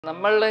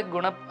നമ്മളുടെ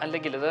ഗുണം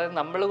അല്ലെങ്കിൽ അതായത്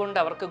നമ്മൾ കൊണ്ട്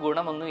അവർക്ക്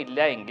ഗുണമൊന്നും ഇല്ല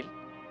എങ്കിൽ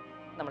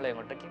നമ്മളെ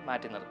അങ്ങോട്ടേക്ക്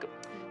മാറ്റി നിർത്തും.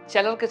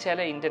 ചിലർക്ക് ചില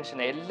ഇൻറ്റൻഷൻ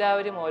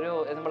എല്ലാവരും ഓരോ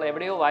നമ്മൾ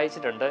എവിടെയോ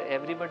വായിച്ചിട്ടുണ്ട്,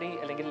 എവറിബഡി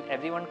അല്ലെങ്കിൽ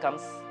every one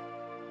comes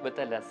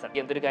with a lesson.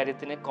 എന്തൊരു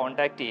കാര്യത്തിന്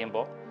കോണ്ടാക്ട്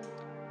ചെയ്യുമ്പോൾ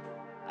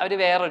അവർ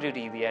വേറൊരു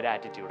രീതിയായ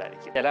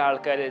ആറ്റിറ്റ്യൂഡായിരിക്കും. ചില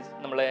ആൾക്കാർ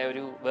നമ്മളെ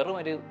വെറും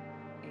ഒരു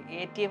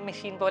ATM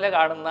മെഷീൻ പോലെ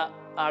കാണുന്ന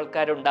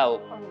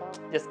ആൾക്കാരുണ്ടാവും,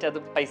 ജസ്റ്റ് അത്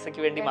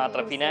പൈസയ്ക്ക് വേണ്ടി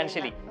മാത്രം,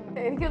 ഫിനാൻഷ്യലി.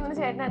 എനിക്ക് തോന്നുന്നു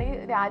ചേട്ടനാണെങ്കിൽ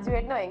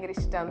രാജുവേട്ടന് ഭയങ്കര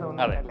ഇഷ്ടമാണെന്ന്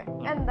തോന്നുന്നല്ലേ?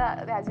 എന്താ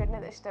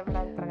രാജുവേട്ടന്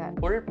ഇഷ്ടപ്പെടാൻ പ്രകാരം?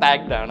 ഫുൾ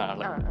പാക്ഡ് ആണ്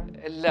ആള്,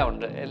 എല്ലാം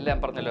ഉണ്ട്. എല്ലാം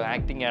പറഞ്ഞല്ലോ,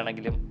 ആക്ടിങ്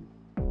ആണെങ്കിലും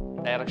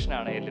ഡയറക്ഷൻ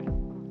ആണെങ്കിലും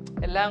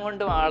എല്ലാം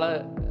കൊണ്ടും ആള്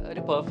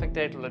ഒരു പെർഫെക്റ്റ്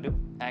ആയിട്ടുള്ളൊരു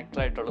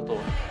ആക്ടറായിട്ടുള്ള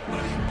തോന്നുന്നു.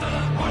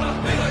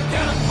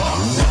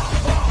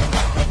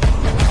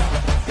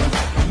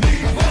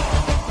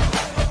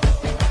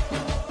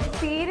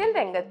 സീരിയൽ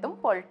രംഗത്തും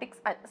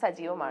പൊളിറ്റിക്സ്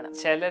സജീവമാണ്.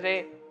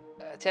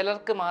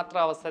 ചിലർക്ക് മാത്രം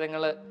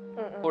അവസരങ്ങൾ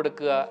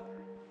കൊടുക്കുക,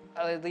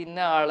 അതായത് ഇന്ന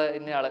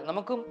ആള്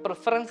നമുക്കും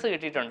പ്രിഫറൻസ്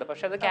കിട്ടിയിട്ടുണ്ട്,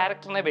 പക്ഷെ അത്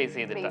ക്യാരക്ടറിനെ ബേസ്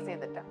ചെയ്തിട്ട്.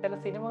 ചില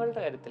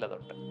സിനിമകളുടെ കാര്യത്തിൽ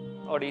അതുണ്ട്.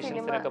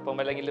 ഓഡീഷൻസിനൊക്കെ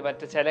പോകുമ്പോൾ അല്ലെങ്കിൽ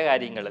മറ്റു ചില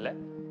കാര്യങ്ങളില്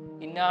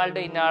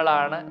ഇന്ന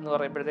ആളാണ് എന്ന്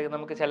പറയുമ്പോഴത്തേക്ക്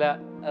നമുക്ക് ചില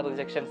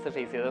റിജക്ഷൻസ്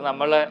ഫേസ് ചെയ്തത്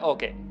നമ്മള്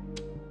ഓക്കെ,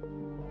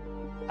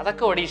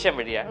 അതൊക്കെ ഓഡീഷൻ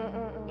വഴിയാണ്.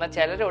 എന്നാൽ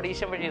ചിലർ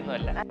ഓഡീഷൻ വഴിയൊന്നും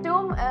അല്ല.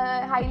 ഏറ്റവും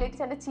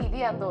ഹൈലൈറ്റ് എന്റെ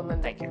ചിരിയാന്ന്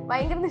തോന്നുന്നുണ്ട്.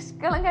 ഭയങ്കര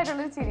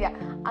നിഷ്കളങ്കായിട്ടുള്ള ഒരു ചിരിയാ.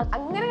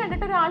 അങ്ങനെ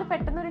കണ്ടിട്ട് ഒരാൾ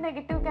പെട്ടെന്ന് ഒരു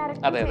നെഗറ്റീവ്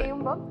ക്യാരക്ടർ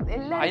ചെയ്യുമ്പോൾ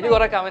അതിന്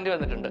കുറെ കമന്റ്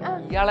വന്നിട്ടുണ്ട്,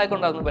 ഇയാളെ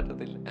കൊണ്ടൊന്നും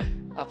പറ്റത്തില്ല.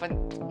 അപ്പൊ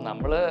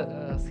നമ്മള്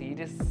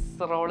സീരിയസ്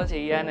റോള്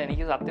ചെയ്യാൻ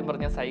എനിക്ക് സത്യം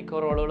പറഞ്ഞ സൈക്കോ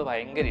റോളുകൾ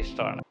ഭയങ്കര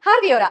ഇഷ്ടമാണ്.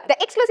 ഹാർവിയോറ, the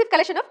exclusive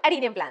collection of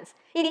Adenium plants.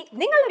 ഇനി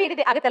നിങ്ങളുടെ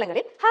വീടിന്റെ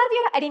അകത്തളങ്ങളിൽ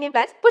ഹാർവിയോറ Adenium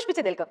plants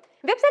പുഷ്പിച്ചു നിൽക്കും.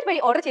 വെബ്സൈറ്റ് വഴി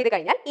ഓർഡർ ചെയ്ത്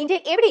കഴിഞ്ഞാൽ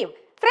ഇന്ത്യയിൽ എവിടെയും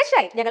ഫ്രഷ്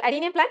ആയി ഞങ്ങൾ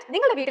Adenium plant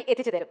നിങ്ങളുടെ വീട്ടിൽ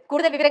എത്തിച്ചു തരും.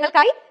 കൂടുതൽ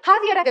വിവരങ്ങൾക്കായി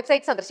ഹാർവിയോറ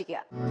വെബ്സൈറ്റ് സന്ദർശിക്കുക.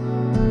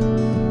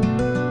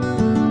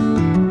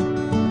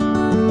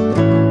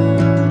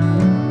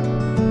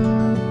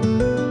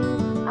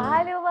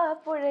 ആലുവ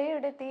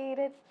പുഴയുടെ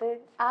തീരത്ത്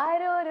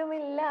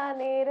ആരോരുമില്ല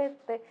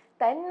നേരത്ത്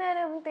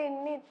തന്നനം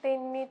തെന്നി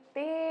തെന്നി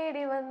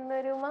തേടി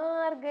വന്നൊരു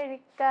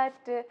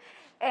മാർഗഴിക്കാറ്റ്.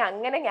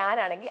 അങ്ങനെ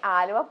ഞാനാണെങ്കിൽ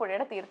ആലുവ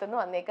പുഴയുടെ തീരത്തുനിന്ന്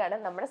വന്നേക്കാണ്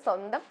നമ്മുടെ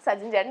സ്വന്തം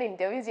സജിൻ ചേട്ടൻ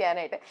ഇന്റർവ്യൂ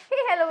ചെയ്യാനായിട്ട്.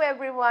 Hello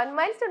everyone,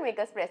 milestone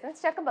makers presence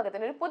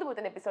ചക്കമ്പക്കത്തിന്റെ ഒരു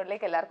പുതുപുത്തൻ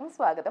എപ്പിസോഡിലേക്ക് എല്ലാവർക്കും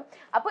സ്വാഗതം.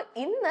 അപ്പോൾ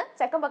ഇന്ന്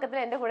ചക്കമ്പക്കത്തിൽ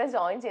എൻ്റെ കൂടെ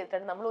ജോയിൻ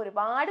ചെയ്തിട്ടുണ്ട് നമ്മൾ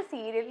ഒരുപാട്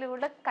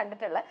സീരിയലിലൂടെ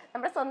കണ്ടിട്ടുള്ള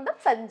നമ്മുടെ സ്വന്തം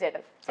സജിൻ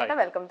ചേട്ടൻ. ചേട്ടൻ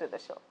welcome to the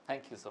show.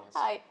 Thank you so much.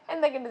 Hi,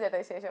 എന്തൊക്കെയുണ്ട് ചേട്ടാ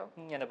വിശേഷം?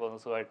 ഇങ്ങനെ പോകുന്നു,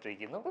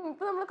 സുഖമായിട്ടിരിക്കുന്നു.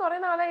 ഇപ്പൊ നമ്മൾ കുറെ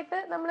നാളായിട്ട്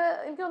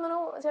എനിക്ക്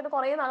തോന്നുന്നു ചേട്ടൻ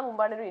കുറെ നാൾ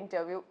മുമ്പാണ് ഒരു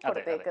ഇന്റർവ്യൂ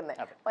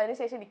കൊടുത്തേക്കുന്നത്. അപ്പൊ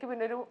അതിനുശേഷം എനിക്ക്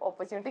പിന്നെ ഒരു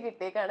ഓപ്പർച്യൂണിറ്റി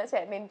കിട്ടിയേക്കാണ്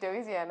ചേട്ടൻ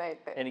ഇന്റർവ്യൂ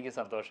ചെയ്യാനായിട്ട്. എനിക്ക്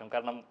സന്തോഷം,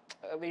 കാരണം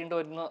വീണ്ടും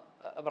ഒന്ന്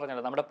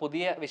പറഞ്ഞല്ലോ നമ്മുടെ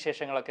പുതിയ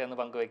വിശേഷങ്ങളൊക്കെ ഒന്ന്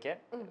പങ്കുവെക്കാൻ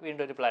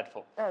വീണ്ടും ഒരു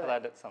പ്ലാറ്റ്ഫോം,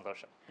 അതാണ്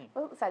സന്തോഷം.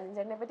 സജിൻ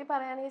ചേട്ടനെ പറ്റി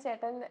പറയുകയാണെങ്കിൽ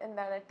ചേട്ടൻ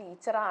എന്താണ്,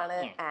 ടീച്ചറാണ്,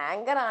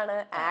 ആങ്കർ ആണ്,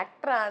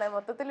 ആക്ടർ ആണ്,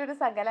 മൊത്തത്തിലൊരു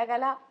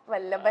സകലകല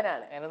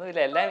വല്ലഭനാണ്.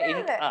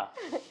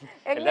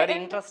 എല്ലാവരും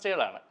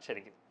ഇൻട്രസ്റ്റുകളാണ്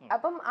ശരിക്കും.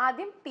 അപ്പം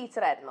ആദ്യം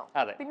ടീച്ചറായിരുന്നോ?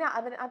 പിന്നെ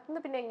അതിന്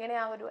പിന്നെ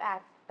എങ്ങനെയാ ഒരു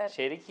ആക്ടർ?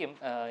 ശരിക്കും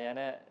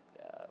ഞാന്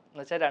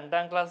എന്നുവെച്ചാൽ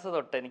 2ാം ക്ലാസ്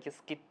തൊട്ട് എനിക്ക്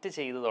സ്കിറ്റ്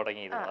ചെയ്ത്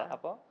തുടങ്ങിയിരുന്നു.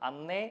 അപ്പോൾ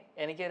അന്നേ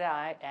എനിക്കൊരു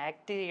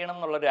ആക്ട് ചെയ്യണം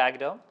എന്നുള്ളൊരു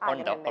ആഗ്രഹം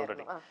ഉണ്ടാവും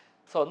ഓൾറെഡി.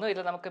 സോ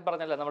ഒന്നുമില്ല, നമുക്ക്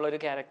പറഞ്ഞല്ലോ നമ്മളൊരു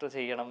ക്യാരക്ടർ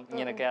ചെയ്യണം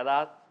ഇങ്ങനെയൊക്കെ, അത് ആ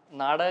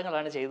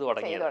നാടകങ്ങളാണ് ചെയ്തു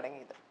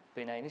തുടങ്ങിയത്.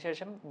 പിന്നെ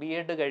അതിനുശേഷം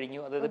BEd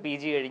കഴിഞ്ഞു, അതായത്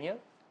PG കഴിഞ്ഞ്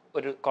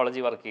ഒരു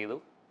കോളേജിൽ വർക്ക് ചെയ്തു,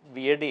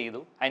 BEd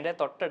ചെയ്തു. അതിൻ്റെ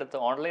തൊട്ടടുത്ത്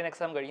ഓൺലൈൻ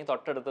എക്സാം കഴിഞ്ഞ്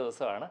തൊട്ടടുത്ത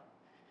ദിവസമാണ്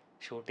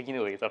ഷൂട്ടിങ്ങിന്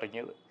പോയി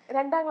തുടങ്ങിയത്.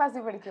 2ാം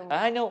ക്ലാസ്സിൽ പഠിക്കും?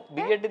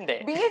 BEdന്റെ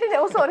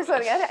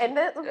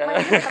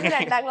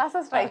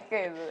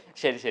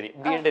ശരി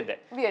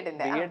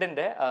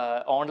BEdന്റെ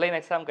ഓൺലൈൻ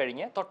എക്സാം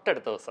കഴിഞ്ഞ്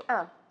തൊട്ടടുത്ത ദിവസം.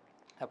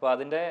 അപ്പോൾ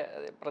അതിന്റെ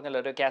പറഞ്ഞല്ലോ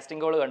ഒരു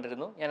കാസ്റ്റിംഗ് കോൾ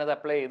കണ്ടിരുന്നു, ഞാനത്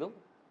അപ്ലൈ ചെയ്തു.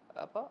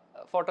 അപ്പോൾ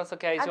ഫോട്ടോസ്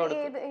ഒക്കെ അയച്ചു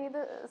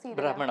കൊടുത്തു.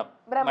 ഭ്രമണം,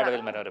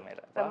 മഴവിൽ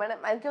മനോരമയില്.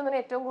 എനിക്ക് തോന്നുന്നു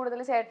ഏറ്റവും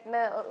കൂടുതൽ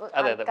ചേട്ടന്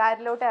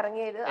കാരിലോട്ട്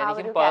ഇറങ്ങിയത്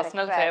എനിക്ക്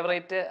പേഴ്സണൽ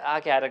ഫേവറേറ്റ് ആ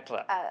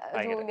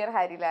ക്യാരക്ടറാണ് ജൂനിയർ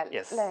ഹരിലാൽ.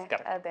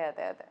 അതെ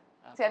അതെ അതെ,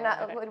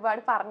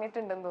 ഒരുപാട്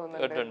പറഞ്ഞിട്ടുണ്ടെന്ന്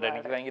തോന്നുന്നു.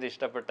 എനിക്ക് ഭയങ്കര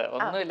ഇഷ്ടപ്പെട്ട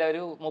ഒന്നുമില്ല,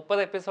 ഒരു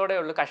 30 എപ്പിസോഡേ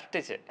ഉള്ളൂ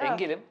കഷ്ടിച്ച്,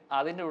 എങ്കിലും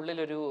അതിന്റെ ഉള്ളിൽ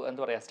ഒരു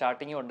എന്താ പറയാ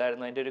സ്റ്റാർട്ടിങ്ങും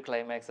ഉണ്ടായിരുന്നു, അതിന്റെ ഒരു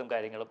ക്ലൈമാക്സും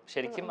കാര്യങ്ങളും.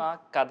 ശരിക്കും ആ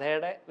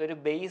കഥയുടെ ഒരു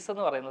ബേസ്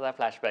എന്ന് പറയുന്നത് ആ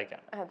ഫ്ലാഷ് ബാക്ക്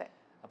ആണ്.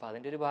 അപ്പൊ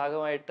അതിന്റെ ഒരു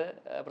ഭാഗമായിട്ട്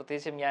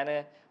പ്രത്യേകിച്ചും ഞാൻ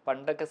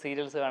പണ്ടൊക്കെ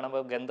സീരിയൽസ്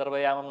കാണുമ്പോൾ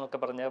ഗന്ധർവയാമം എന്നൊക്കെ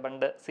പറഞ്ഞ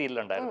പണ്ട്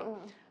സീരിയലുണ്ടായിരുന്നു.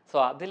 സോ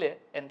അതില്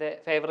എന്റെ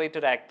ഫേവറേറ്റ്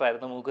ഒരു ആക്ടർ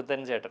ആയിരുന്നു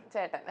മുകുന്ദൻ ചേട്ടൻ.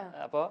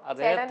 അപ്പൊ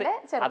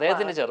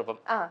അദ്ദേഹത്തിന്റെ ചെറുപ്പം.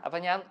 അപ്പൊ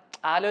ഞാൻ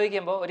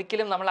ആലോചിക്കുമ്പോൾ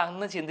ഒരിക്കലും നമ്മൾ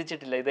അന്ന്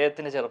ചിന്തിച്ചിട്ടില്ല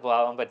ഇദ്ദേഹത്തിന്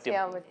ചെറുപ്പമാവാൻ പറ്റും.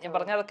 ഞാൻ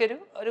പറഞ്ഞ അതൊക്കെ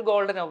ഒരു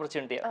ഗോൾഡൻ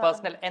ഓപ്പർച്യൂണിറ്റി,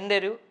 പേഴ്സണൽ എന്റെ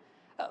ഒരു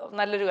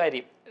നല്ലൊരു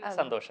കാര്യം,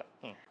 സന്തോഷം.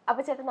 അപ്പൊ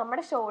ചേട്ടൻ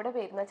നമ്മുടെ ഷോയുടെ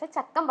പേര് എന്ന് വെച്ചാൽ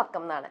ചക്കം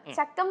പക്കം എന്നാണ്.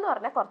 ചക്കം എന്ന്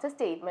പറഞ്ഞാൽ കുറച്ച്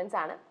സ്റ്റേറ്റ്മെന്റ്സ്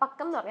ആണ്,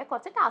 പക്കം എന്ന് പറഞ്ഞാൽ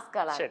കുറച്ച്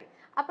ടാസ്കുകളാണ്.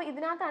 അപ്പൊ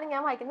ഇതിനകത്താണ്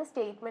ഞാൻ വായിക്കുന്ന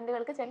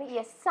സ്റ്റേറ്റ്മെന്റുകൾക്ക് ചേട്ടൻ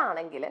യെസ്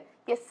ആണെങ്കിൽ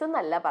യെസ്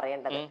എന്നല്ല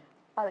പറയേണ്ടത്,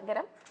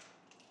 പകരം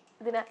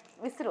ഇതിനെ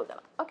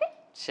വിസിലൂതണം. ഓക്കെ,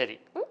 ശരി.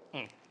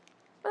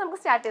 അപ്പൊ നമുക്ക്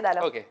സ്റ്റാർട്ട്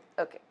ചെയ്താലോ?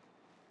 ഓക്കെ.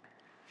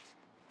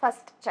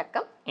 ഫസ്റ്റ്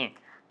ചക്കം.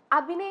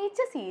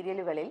 അഭിനയിച്ച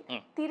സീരിയലുകളിൽ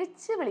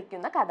തിരിച്ചു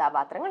വിളിക്കുന്ന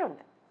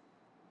കഥാപാത്രങ്ങളുണ്ട്.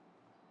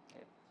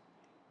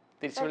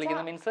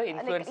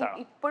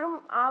 ഇപ്പോഴും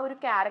ആ ഒരു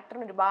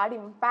ക്യാരക്ടറിന് ഒരുപാട്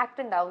ഇമ്പാക്ട്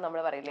ഉണ്ടാവും നമ്മൾ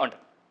പറയില്ലേ?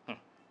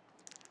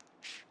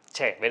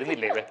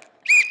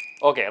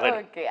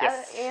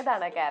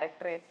 ഏതാണ്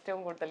ക്യാരക്ടർ ഏറ്റവും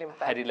കൂടുതൽ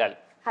ഹരിലാൽ.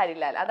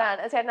 ഹരിലാൽ.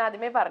 അതാണ് ചേട്ടൻ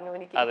ആദ്യമേ പറഞ്ഞു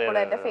എനിക്ക് ഇപ്പോഴും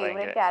എന്റെ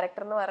ഫേവറേറ്റ്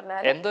ക്യാരക്ടർ എന്ന്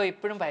പറഞ്ഞാൽ. എന്തോ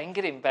ഇപ്പോഴും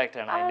ഭയങ്കര ഇമ്പാക്ട്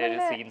ആണ് അതിന്റെ ഒരു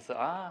സീൻസ്.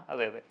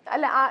 അതെ അതെ.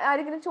 അല്ല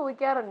ആരെങ്കിലും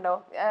ചോദിക്കാറുണ്ടോ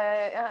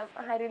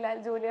ഹരിലാൽ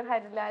ജൂനിയർ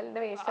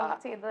ഹരിലാലിന്റെ വേഷം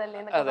ചെയ്തതല്ലേ?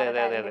 അതെ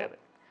അതെ അതെ അതെ അതെ.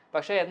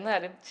 പക്ഷെ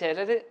എന്നാലും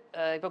ചിലര്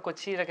ഇപ്പൊ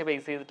കൊച്ചിയിലൊക്കെ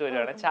ബേസ് ചെയ്തിട്ട്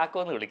വരുവാണ് ചാക്കോ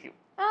എന്ന് വിളിക്കും.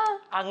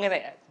 അങ്ങനെ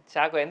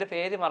ചാക്കോ, എന്റെ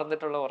പേര്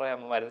മറന്നിട്ടുള്ള കുറെ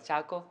അമ്മമാര്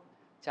ചാക്കോ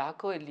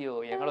ചാക്കോ ഇല്ലയോ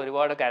ഞങ്ങൾ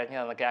ഒരുപാട് കരഞ്ഞു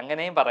തന്നൊക്കെ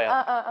അങ്ങനെയും പറയാം.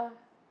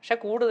 പക്ഷെ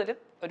കൂടുതലും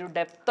ഒരു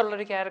ഡെപ്ത്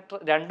ഉള്ളൊരു ക്യാരക്ടർ,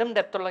 രണ്ടും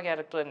ഡെപ്ത് ഉള്ള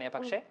ക്യാരക്ടർ തന്നെയാണ്.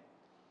 പക്ഷെ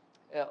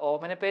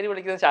ഓമന പേര്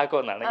വിളിക്കുന്നത് ചാക്കോ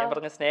എന്നാണ്. ഞാൻ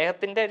പറഞ്ഞ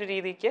സ്നേഹത്തിന്റെ ഒരു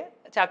രീതിക്ക്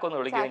ചാക്കോ എന്ന്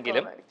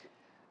വിളിക്കുമെങ്കിലും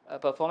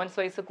പെർഫോമൻസ്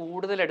വൈസ്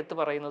കൂടുതൽ എടുത്തു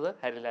പറയുന്നത്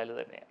ഹരിലാൽ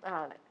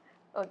തന്നെയാണ്.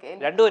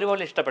 രണ്ടും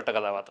ഒരുപോലെ ഇഷ്ടപ്പെട്ട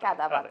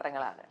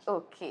കഥാപാത്രങ്ങളാണ്.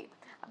 ഓക്കെ,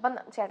 അപ്പം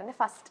ചേട്ടന്റെ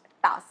ഫസ്റ്റ്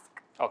ടാസ്ക്.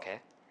 ഓക്കെ,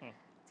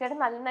 ചേട്ടൻ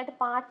നന്നായിട്ട്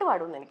പാട്ട്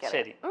പാടുമെന്ന്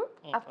എനിക്കറിയാം.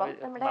 അപ്പം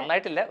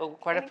നന്നായിട്ടില്ല,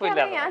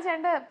 കുഴപ്പമില്ല. ഞാൻ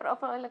ചേട്ടന്റെ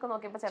പ്രൊഫൈലൊക്കെ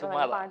നോക്കിയപ്പോ ചേട്ടൻ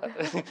പാട്ട്.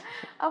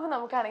 അപ്പൊ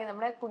നമുക്കാണെങ്കിൽ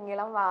നമ്മുടെ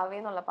കുഞ്ഞിളം വാവേ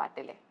എന്നുള്ള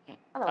പാട്ടില്ലേ,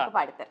 അത് നമുക്ക്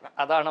പാടിത്തരണം.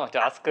 അതാണോ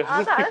ടാസ്ക്?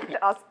 അതാണ്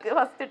ടാസ്ക്,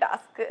 ഫസ്റ്റ്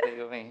ടാസ്ക്.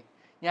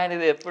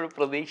 ഞാനിത് എപ്പോഴും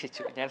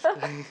പ്രതീക്ഷിച്ചു. ഞാൻ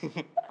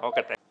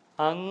നോക്കട്ടെ.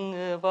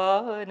 അങ്ങ്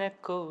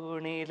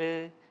വാനക്കോണില്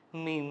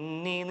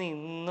മിന്നി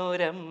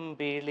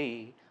നിന്നൊരമ്പിളി,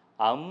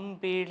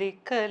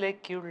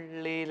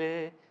 അമ്പിളിക്കലയ്ക്കുള്ളില്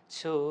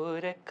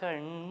ചോര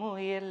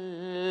കൺമുയൽ,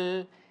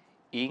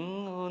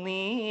 ഇങ്ങു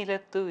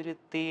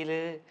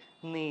നീലത്തുരുത്തില്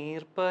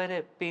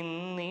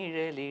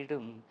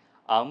നീർപ്പരപ്പിന്നിഴലിടും,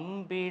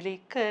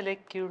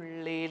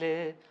 അമ്പിളിക്കലയ്ക്കുള്ളില്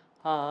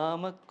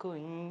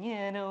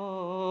ആമക്കുഞ്ഞനോ,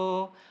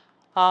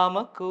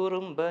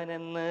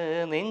 ആമക്കുറുമ്പനെന്ന്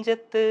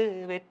നെഞ്ചത്ത്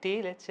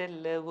വെറ്റില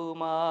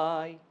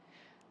ചെല്ലവുമായി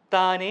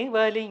താനെ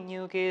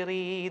വലിഞ്ഞു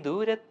കേറി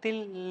ദൂരത്തിൽ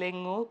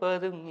എങ്ങോ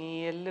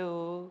പതുങ്ങിയല്ലോ,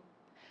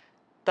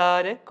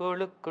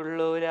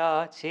 താരക്കൊളുക്കുള്ളൊരാ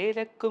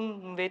ചേലക്കും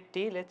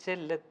വെറ്റില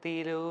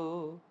ചെല്ലത്തിലോ,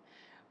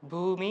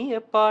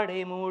 ഭൂമിയെപ്പാടെ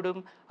മൂടും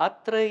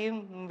അത്രയും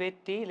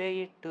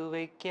വെറ്റിലയിട്ടു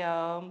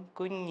വയ്ക്കാം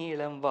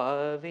കുഞ്ഞിളം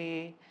വാവേ,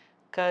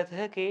 കഥ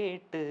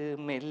കേട്ട്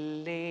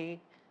മെല്ലെ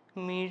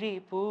മിഴി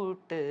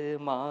പൂട്ട്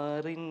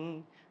മാറിൻ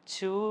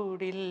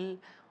ചൂടിൽ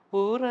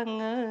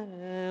ഉറങ്ങ്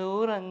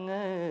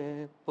ഉറങ്ങ്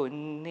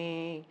പൊന്നേ,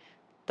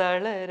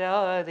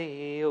 തളരാതെ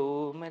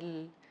ഓമൽ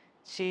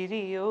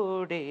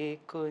ചിരിയോടെ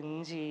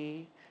കൊഞ്ചി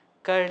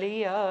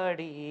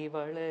കളിയാടി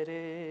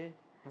വളര്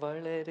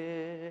വളര്.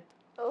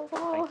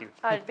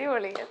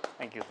 അടിപൊളി,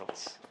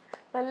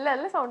 നല്ല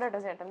നല്ല സൗണ്ട് കേട്ടോ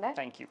ചേട്ടന്റെ.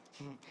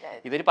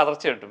 ഇതൊരു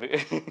പതർച്ചയുണ്ട്.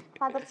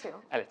 പതർച്ചയോ?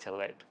 അല്ല,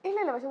 ചെറുതായിട്ട്. ഇല്ല,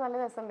 പക്ഷെ നല്ല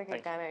രസമുണ്ട്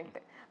കേൾക്കാനായിട്ട്.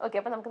 ഓക്കെ,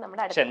 അപ്പൊ നമുക്ക്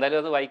നമ്മുടെ പക്ഷെ എന്തായാലും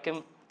അത് വൈക്കം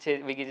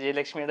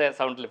വിജയലക്ഷ്മിയുടെ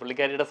സൗണ്ടിൽ,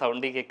 പുള്ളിക്കാരിയുടെ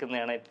സൗണ്ടിൽ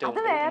കേൾക്കുന്നതാണ് ഏറ്റവും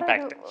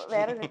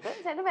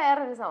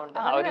വേറൊരു സൗണ്ട്,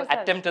 ഒരു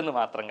അറ്റംപ്റ്റ് എന്ന്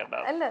മാത്രം കണ്ടോ.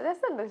 അല്ല,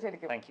 രസമുണ്ട്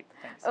ശരിക്കും.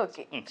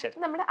 ഓക്കെ,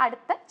 നമ്മുടെ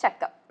അടുത്ത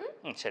ചക്കം.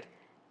 ശരി.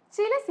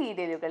 ചില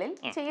സീരിയലുകളിൽ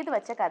ചെയ്തു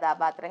വെച്ച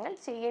കഥാപാത്രങ്ങൾ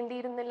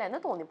ചെയ്യേണ്ടിയിരുന്നില്ല എന്ന്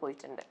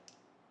തോന്നിപ്പോയിട്ടുണ്ട്?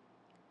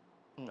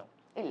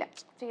 ഇല്ല,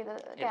 ചെയ്ത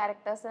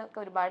ക്യാരക്ടേഴ്സ് ഒക്കെ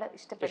ഒരുപാട്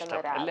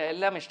ഇഷ്ടപ്പെടുന്നവരാണ്,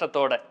 എല്ലാം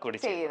ഇഷ്ടത്തോടെ കൂടി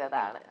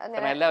ചെയ്തതാണ്.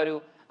 എല്ലാ ഒരു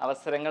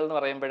അവസരങ്ങൾ എന്ന്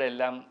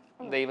പറയുമ്പോഴെല്ലാം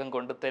ദൈവം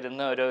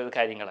കൊണ്ടുതരുന്ന ഓരോ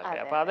കാര്യങ്ങളല്ലേ.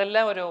 അപ്പൊ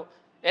അതെല്ലാം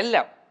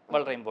എല്ലാം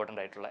വളരെ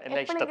ഇമ്പോർട്ടന്റ് ആയിട്ടുള്ള എല്ലാ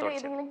ഇഷ്ടത്തോടെ.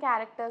 ഏതെങ്കിലും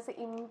ക്യാരക്ടേഴ്സ്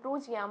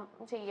ഇംപ്രൂവ്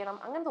ചെയ്യണം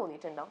അങ്ങനെ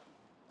തോന്നിയിട്ടുണ്ടോ?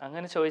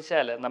 അങ്ങനെ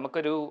ചോദിച്ചാല്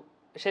നമുക്കൊരു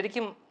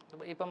ശരിക്കും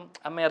ഇപ്പം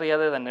അമ്മ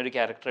അറിയാതെ തന്നെ ഒരു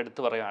ക്യാരക്ടർ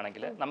എടുത്തു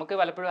പറയുകയാണെങ്കിൽ നമുക്ക്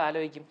പലപ്പോഴും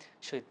ആലോചിക്കും,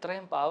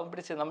 ഇത്രയും പാവം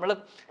പിടിച്ച് നമ്മള്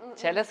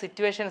ചില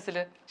സിറ്റുവേഷൻസിൽ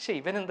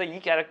ഇവനെന്താ ഈ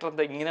ക്യാരക്ടർ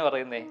എന്താ ഇങ്ങനെ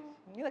പറയുന്നേ,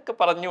 ഇങ്ങനൊക്കെ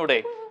പറഞ്ഞൂടെ.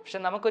 പക്ഷെ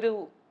നമുക്കൊരു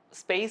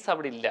സ്പേസ്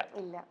അവിടെ ഇല്ല.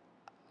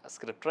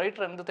 സ്ക്രിപ്റ്റ്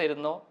റൈറ്റർ എന്ത്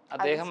തരുന്നോ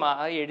അദ്ദേഹം ആ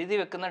എഴുതി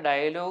വെക്കുന്ന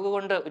ഡയലോഗ്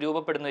കൊണ്ട്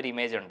രൂപപ്പെടുന്ന ഒരു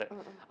ഇമേജ് ഉണ്ട്.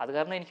 അത്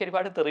കാരണം എനിക്ക്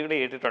ഒരുപാട് തെറികൾ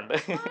കേട്ടിട്ടുണ്ട്.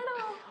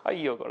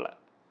 അയ്യോ കൊള്ളാം,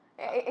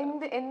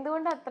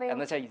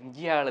 എന്ന് വെച്ചാൽ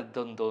ഇയാൾ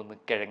ഇതൊന്തോന്ന്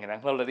കിഴങ്ങനെ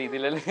അങ്ങനെയുള്ള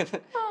രീതിയിലല്ലേ.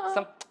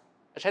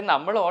 പക്ഷെ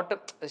നമ്മൾ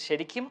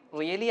ശരിക്കും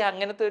റിയലി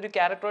അങ്ങനത്തെ ഒരു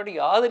ക്യാരക്ടറോട്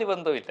യാതൊരു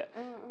ബന്ധവും ഇല്ല.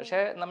 പക്ഷെ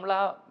നമ്മൾ ആ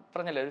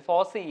പറഞ്ഞല്ലോ ഒരു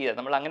ഫോഴ്സ് ചെയ്യുക,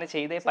 നമ്മൾ അങ്ങനെ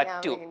ചെയ്തേ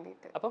പറ്റൂ.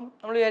 അപ്പം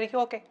നമ്മൾ വിചാരിക്കും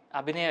ഓക്കെ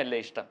അഭിനയമല്ലേ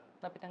ഇഷ്ടം,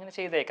 എന്നാ പിന്നെ അങ്ങനെ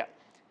ചെയ്തേക്കാം.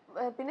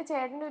 പിന്നെ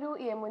ചേട്ടൻ്റെ ഒരു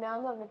യമുന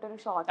എന്ന് പറഞ്ഞിട്ടൊരു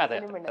ഷോർട്ട്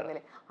ഫിലിം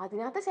ഉണ്ടെന്നല്ലേ,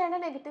 അതിനകത്ത് ചേട്ടൻ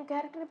നെഗറ്റീവ്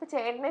ക്യാരക്ടർ ഇപ്പൊ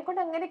ചേട്ടനെ കൊണ്ട്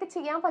അങ്ങനെയൊക്കെ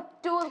ചെയ്യാൻ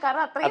പറ്റുമോ?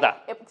 കാരണം അത്രയും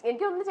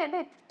എനിക്ക് തോന്നുന്നു ചേട്ടൻ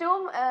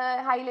ഏറ്റവും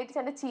ഹൈലൈറ്റ്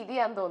ചേട്ടൻ്റെ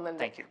ചിരിയാന്ന്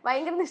തോന്നുന്നുണ്ട്.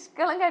 ഭയങ്കര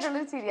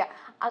നിഷ്കളങ്കായിട്ടുള്ളൊരു ചിരിയാ.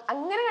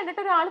 അങ്ങനെ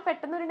കണ്ടിട്ട് ഒരാൾ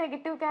പെട്ടെന്ന് ഒരു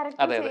നെഗറ്റീവ്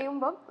ക്യാരക്ടർ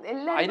ചെയ്യുമ്പോൾ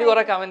അതിന്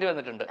കുറെ കമന്റ്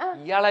വന്നിട്ടുണ്ട്,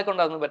 ഇയാളെ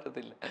കൊണ്ട് അതൊന്നും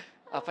പറ്റത്തില്ല.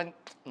 അപ്പം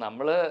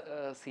നമ്മള്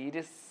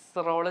സീരിയസ്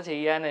റോള്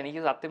ചെയ്യാൻ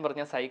എനിക്ക് സത്യം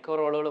പറഞ്ഞ സൈക്കോ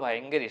റോളുകൾ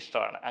ഭയങ്കര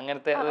ഇഷ്ടമാണ്.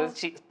 അങ്ങനത്തെ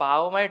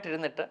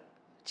പാവമായിട്ടിരുന്നിട്ട്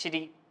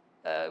ചിരി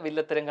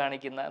വില്ലത്തരം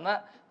കാണിക്കുന്ന, എന്നാൽ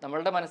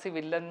നമ്മളുടെ മനസ്സിൽ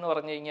വില്ലൻ എന്ന്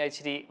പറഞ്ഞു കഴിഞ്ഞാൽ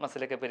ഇച്ചിരി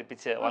മസിലൊക്കെ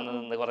പെരുപ്പിച്ച് വന്ന്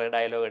നിന്ന് കുറെ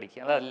ഡയലോഗ്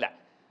അടിക്കുക, അതല്ല.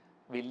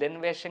 വില്ലൻ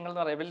വേഷങ്ങൾ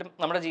എന്ന് പറയുമ്പോൾ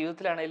നമ്മുടെ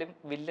ജീവിതത്തിലാണെങ്കിലും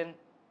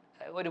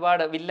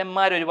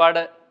വില്ലന്മാർ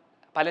ഒരുപാട്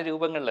പല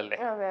രൂപങ്ങളിലല്ലേ.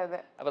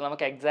 അപ്പൊ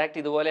നമുക്ക് എക്സാക്ട്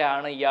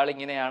ഇതുപോലെയാണ് ഇയാൾ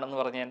ഇങ്ങനെയാണെന്ന്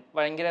പറഞ്ഞാൽ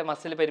ഭയങ്കര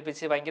മസിൽ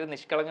പെരുപ്പിച്ച് ഭയങ്കര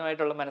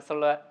നിഷ്കളങ്കമായിട്ടുള്ള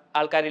മനസ്സുള്ള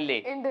ആൾക്കാരില്ലേ?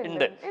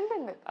 ഉണ്ട്.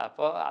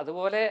 അപ്പൊ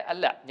അതുപോലെ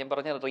അല്ല ഞാൻ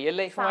പറഞ്ഞ റിയൽ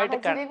ലൈഫുമായിട്ട്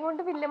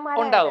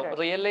ഉണ്ടാവും.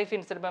 റിയൽ ലൈഫ്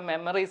ഇൻസിഡന്റ്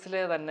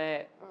മെമ്മറീസിലെ തന്നെ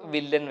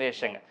വില്ലൻ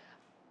വേഷങ്ങൾ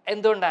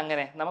എന്തുകൊണ്ടാണ്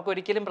അങ്ങനെ? നമുക്ക്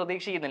ഒരിക്കലും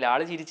പ്രതീക്ഷിക്കുന്നില്ല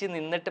ആള് ചിരിച്ച്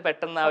നിന്നിട്ട്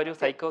പെട്ടെന്ന് ആ ഒരു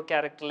സൈക്കോ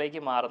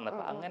ക്യാരക്ടറിലേക്ക് മാറുന്നത്.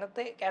 അപ്പൊ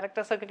അങ്ങനത്തെ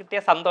ക്യാരക്ടേഴ്സ് ഒക്കെ കിട്ടിയ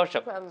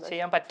സന്തോഷം,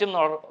 ചെയ്യാൻ പറ്റും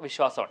എന്നുള്ള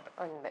വിശ്വാസമുണ്ട്.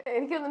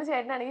 എനിക്ക് തോന്നുന്നു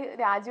ചേട്ടനാണെങ്കിൽ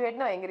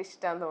രാജുവേട്ടന് ഭയങ്കര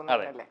ഇഷ്ടമാണെന്ന്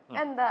തോന്നുന്നല്ലേ?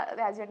 എന്താ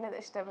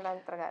രാജുവേട്ടന് ഇഷ്ടപ്പെടാൻ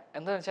ഇത്ര കാര്യം?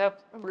 എന്താ വെച്ചാൽ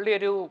പുള്ളി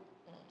ഒരു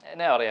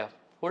എന്നാ പറയാ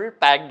ഫുൾ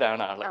പാക്ഡ്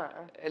ആണ് ആള്.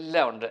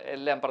 എല്ലാം ഉണ്ട്.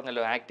 എല്ലാം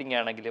പറഞ്ഞല്ലോ, ആക്ടിങ്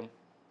ആണെങ്കിലും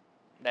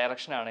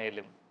ഡയറക്ഷൻ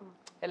ആണെങ്കിലും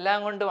എല്ലാം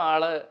കൊണ്ടും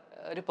ആള്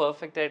ഒരു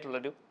പെർഫെക്റ്റ്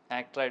ആയിട്ടുള്ളൊരു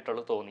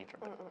ആക്ടറായിട്ടുള്ളത്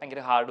തോന്നിയിട്ടുണ്ട്.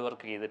 ഭയങ്കര ഹാർഡ്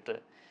വർക്ക് ചെയ്തിട്ട്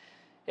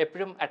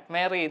എപ്പോഴും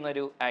അഡ്മയർ ചെയ്യുന്ന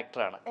ഒരു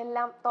ആക്ടറാണ്.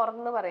 എല്ലാം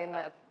തുറന്ന് പറയുന്ന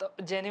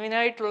ജെനുവിൻ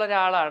ആയിട്ടുള്ള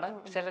ഒരാളാണ്.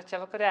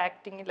 ചിലക്കൊരു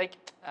ആക്ടിങ് ലൈക്ക്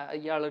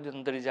ഇയാളൊരു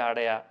എന്തൊരു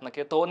ജാടയാ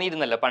എന്നൊക്കെ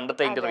തോന്നിയിരുന്നല്ലോ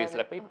പണ്ടത്തെ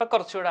ഇന്റർവ്യൂസിൽ. അപ്പൊ ഇപ്പൊ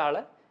കുറച്ചുകൂടെ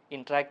ആള്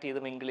ഇന്ററാക്ട്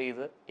ചെയ്ത് മിങ്കിൾ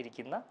ചെയ്ത്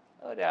ഇരിക്കുന്ന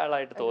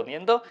ഒരാളായിട്ട് തോന്നി.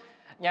 എന്തോ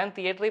ഞാൻ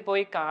തിയേറ്ററിൽ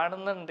പോയി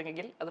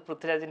കാണുന്നുണ്ടെങ്കിൽ അത്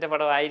പൃഥ്വിരാജിന്റെ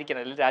പടമായിരിക്കണം,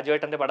 അല്ലെങ്കിൽ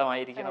രാജുവേട്ടന്റെ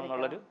പടമായിരിക്കണം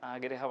എന്നുള്ളൊരു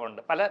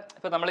ആഗ്രഹമുണ്ട്.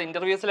 ഇപ്പൊ നമ്മൾ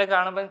ഇന്റർവ്യൂസിലൊക്കെ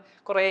കാണുമ്പോൾ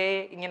കുറെ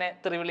ഇങ്ങനെ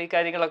തെറിവിളി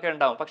കാര്യങ്ങളൊക്കെ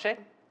ഉണ്ടാവും. പക്ഷെ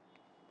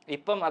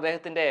ഇപ്പം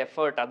അദ്ദേഹത്തിന്റെ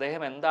എഫേർട്ട്,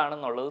 അദ്ദേഹം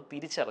എന്താണെന്നുള്ളത്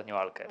തിരിച്ചറിഞ്ഞു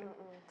ആൾക്കാർ.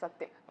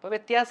 അപ്പൊ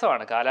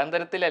വ്യത്യാസമാണ്.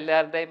 കാലാന്തരത്തിൽ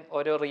എല്ലാവരുടെയും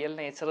ഓരോ റിയൽ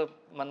നേച്ചർ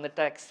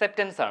വന്നിട്ട്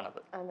അക്സെപ്റ്റൻസ് ആണത്.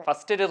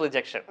 ഫസ്റ്റ് ഒരു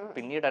റിജക്ഷൻ,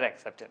 പിന്നീട് ഒരു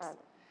അക്സെപ്റ്റൻസ്.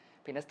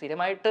 പിന്നെ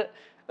സ്ഥിരമായിട്ട്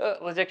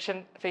റിജക്ഷൻ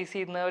ഫേസ്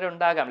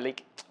ചെയ്യുന്നവരുണ്ടാകാം.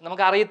 ലൈക്ക്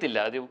നമുക്ക്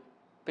അറിയത്തില്ല ഒരു.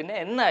 പിന്നെ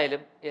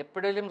എന്നായാലും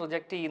എപ്പോഴും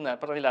റിജക്ട് ചെയ്യുന്ന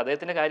പറഞ്ഞില്ല,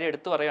 അദ്ദേഹത്തിന്റെ കാര്യം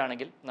എടുത്തു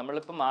പറയുകയാണെങ്കിൽ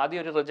നമ്മളിപ്പം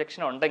ആദ്യം ഒരു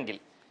റിജക്ഷൻ ഉണ്ടെങ്കിൽ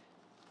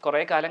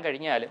കുറെ കാലം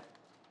കഴിഞ്ഞാലും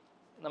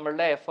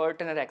നമ്മളുടെ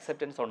എഫേർട്ടിന് ഒരു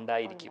അക്സെപ്റ്റൻസ്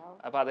ഉണ്ടായിരിക്കും.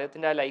 അപ്പൊ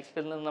അദ്ദേഹത്തിന്റെ ആ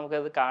ലൈഫിൽ നിന്ന്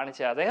നമുക്കത്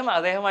കാണിച്ച്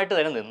അദ്ദേഹമായിട്ട്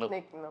തന്നെ നിന്നു.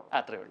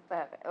 അത്രേ ഉള്ളൂ.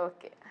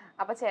 ഓക്കെ,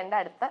 അപ്പൊ ചേട്ടന്റെ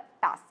അടുത്ത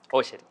ടാസ്ക്.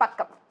 ഓ ശരി,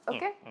 പക്കം.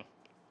 ഓക്കെ,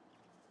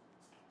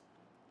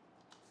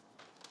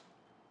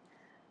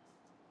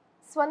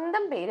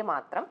 സ്വന്തം പേര്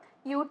മാത്രം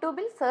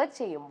യൂട്യൂബിൽ സെർച്ച്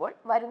ചെയ്യുമ്പോൾ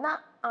വരുന്ന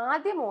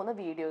ആദ്യ 3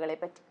 വീഡിയോകളെ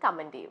പറ്റി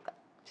കമന്റ് ചെയ്യുക.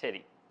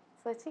 ശരി,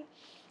 സെർച്ച്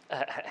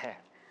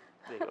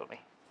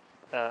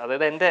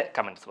അതായത് എന്റെ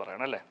കമന്റ്സ്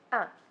പറയണം അല്ലേ?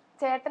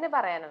 ചേട്ടന്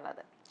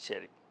പറയാനുള്ളത്.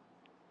 ശരി,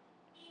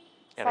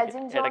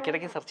 സജിൻ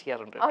ഇടയ്ക്കിടയ്ക്ക് സെർച്ച്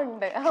ചെയ്യാറുണ്ട്.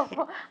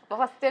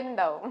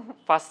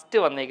 ഫസ്റ്റ്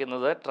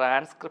വന്നിരിക്കുന്നത്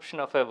transcription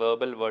of A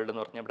verbal world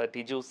എന്ന് പറഞ്ഞ ഇവിടെ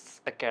ടിജൂസ്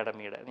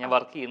അക്കാഡമിയുടെ, ഞാൻ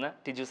വർക്ക് ചെയ്യുന്ന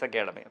ടിജൂസ്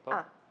അക്കാഡമി, അപ്പൊ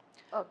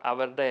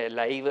അവരുടെ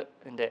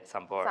ലൈവിന്റെ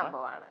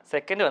സംഭവമാണ്.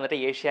 സെക്കൻഡ് വന്നിട്ട്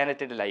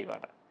ഏഷ്യാനെറ്റിന്റെ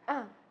ലൈവാണ്.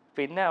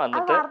 പിന്നെ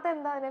വന്നിട്ട്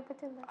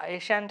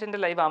ഏഷ്യാനെറ്റിന്റെ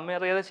ലൈവ്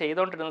അമ്മയറിയാതെ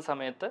ചെയ്തോണ്ടിരുന്ന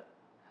സമയത്ത്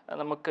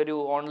നമുക്കൊരു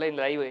ഓൺലൈൻ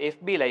ലൈവ്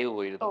FB ലൈവ്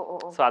പോയിരുന്നു.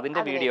 സോ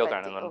അതിന്റെ വീഡിയോ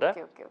കാണുന്നുണ്ട്.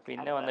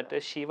 പിന്നെ വന്നിട്ട്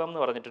ശിവം എന്ന്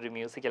പറഞ്ഞിട്ടൊരു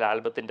മ്യൂസിക്കൽ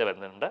ആൽബത്തിന്റെ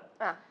വരുന്നുണ്ട്.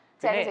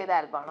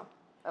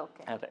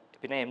 അതെ,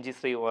 പിന്നെ MG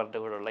ശ്രീകുമാറിന്റെ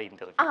കൂടെ ഉള്ള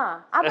ഇന്റർവ്യൂ.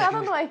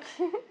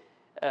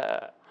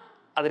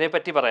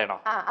 അതിനെപ്പറ്റി പറയണോ?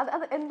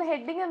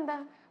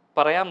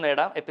 പറയാം,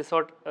 നേടാം.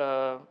 എപ്പിസോഡ്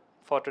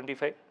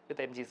 425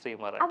 വിത്ത് MG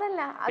ശ്രീകുമാർ.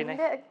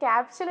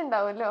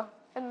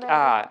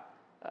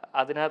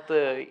 അതിനകത്ത്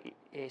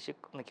യേശു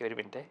ഒരു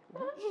മിനിറ്റ്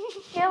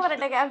ഞാൻ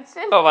പറയട്ടെ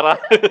ക്യാപ്ഷൻ.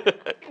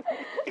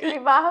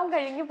 വിവാഹം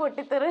കഴിഞ്ഞ്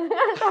പൊട്ടിത്തെറിഞ്ഞ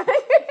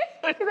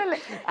ഇതല്ലേ?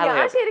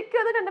 ഞാൻ ശരിക്കും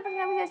അത് കണ്ടപ്പോ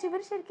ഞാൻ വിചാരിച്ചു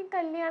ഇവർ ശരിക്കും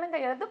കല്യാണം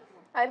കഴിയാതെ.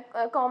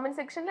 കോമന്റ്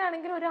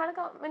സെക്ഷനിലാണെങ്കിൽ ഒരാൾ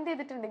കമന്റ്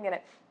ചെയ്തിട്ടുണ്ട് ഇങ്ങനെ,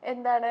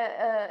 എന്താണ്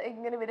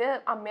ഇങ്ങനെ ഇവര്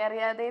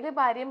അമ്മയറിയാതെയില്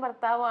ഭാര്യയും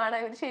ഭർത്താവുമാണ്,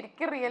 ഇവര്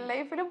ശരിക്കും റിയൽ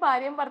ലൈഫിലും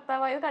ഭാര്യയും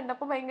ഭർത്താവായത്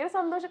കണ്ടപ്പോ ഭയങ്കര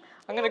സന്തോഷം.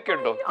 അങ്ങനെയൊക്കെ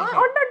ഉണ്ടോ?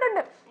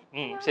 ഉണ്ട്.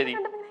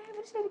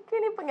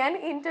 ശരിക്കും ഞാൻ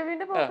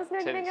ഇന്റർവ്യൂവിന്റെ പർപ്പസിന്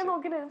വേണ്ടി ഞാൻ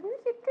നോക്കിയിരുന്നു,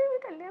 ശരിക്കും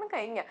കല്യാണം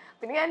കഴിഞ്ഞ.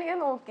 പിന്നെ ഞാൻ ഇങ്ങനെ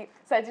നോക്കി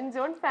സജിൻ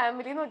ജോൺ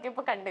ഫാമിലി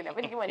നോക്കിയപ്പോ കണ്ടില്ല.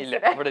 അപ്പൊ എനിക്ക്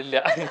മനസ്സിലായി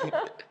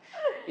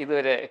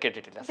ഇതുവരെ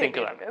കേട്ടിട്ടില്ല,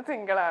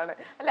 സിംഗിൾ ആണ്.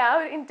 അല്ല, ആ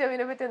ഒരു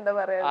ഇന്റർവ്യൂവിനെ പറ്റി എന്താ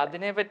പറയാ?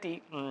 അതിനെ പറ്റി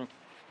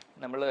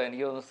നമ്മള്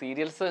എനിക്ക് തോന്നുന്നു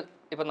സീരിയൽസ്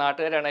ഇപ്പൊ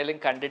നാട്ടുകാരാണേലും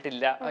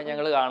കണ്ടിട്ടില്ല,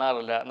 ഞങ്ങള്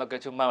കാണാറില്ല എന്നൊക്കെ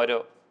ചുമ്മാ ഒരു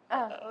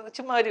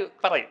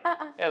പറയും.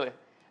 അതെ,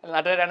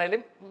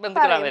 നാട്ടുകാരാണേലും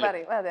ബന്ധുക്കളാണേലും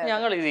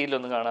ഞങ്ങൾ ഈ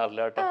രീതിയിലൊന്നും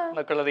കാണാറില്ല കേട്ടോ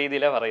എന്നൊക്കെയുള്ള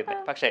രീതിയിലാണ് പറയുന്നത്.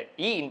 പക്ഷെ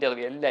ഈ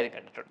ഇന്റർവ്യൂ എല്ലാരും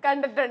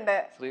കണ്ടിട്ടുണ്ട്.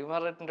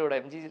 ശ്രീകുമാറിന്റെ കൂടെ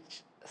MG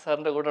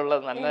സാറിന്റെ കൂടെ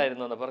ഉള്ളത്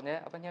നല്ലതായിരുന്നു എന്ന് പറഞ്ഞ്.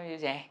 അപ്പൊ ഞാൻ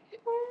വിചാരിച്ചേ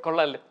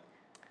കൊള്ളാല്ലോ.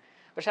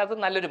 പക്ഷെ അത്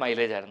നല്ലൊരു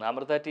മൈലേജ് ആയിരുന്നു.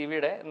 അമൃത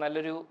TVയുടെ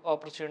നല്ലൊരു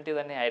ഓപ്പർച്യൂണിറ്റി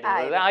തന്നെ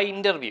ആയിരുന്നു ആ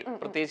ഇന്റർവ്യൂ.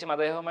 പ്രത്യേകിച്ചും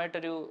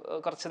അദ്ദേഹമായിട്ടൊരു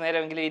കുറച്ചു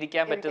നേരമെങ്കിലും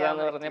ഇരിക്കാൻ പറ്റുക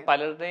എന്ന് പറഞ്ഞ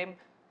പലരുടെയും.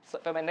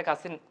 ഇപ്പം എന്റെ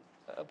കസിൻ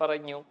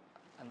പറഞ്ഞു,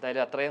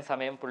 എന്തായാലും അത്രയും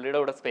സമയം പുള്ളിയുടെ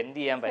കൂടെ സ്പെൻഡ്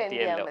ചെയ്യാൻ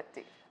പറ്റിയല്ലോ.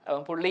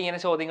 അപ്പം പുള്ളി ഇങ്ങനെ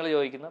ചോദ്യങ്ങൾ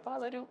ചോദിക്കുന്നു. അപ്പൊ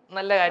അതൊരു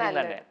നല്ല കാര്യം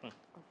തന്നെ.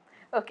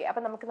 ഓക്കെ,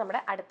 അപ്പൊ നമുക്ക് നമ്മുടെ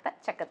അടുത്ത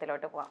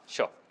ചക്കത്തിലോട്ട് പോവാം.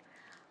 ഷോ.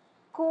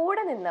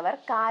 കൂടെ നിന്നവർ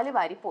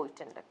കാലുവാരി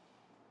പോയിട്ടുണ്ട്.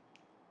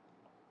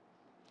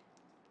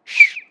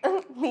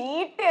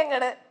 നീട്ടി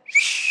അങ്ങട്.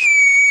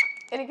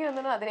 എനിക്ക്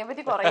തോന്നുന്നു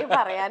അതിനെപ്പറ്റി കുറെ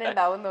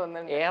പറയാനുണ്ടാവും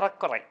തോന്നുന്നുണ്ട്.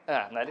 ഏറെക്കുറെ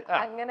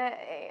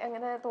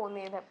അങ്ങനെ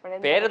തോന്നിയത്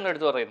എപ്പോഴും. പേരൊന്നും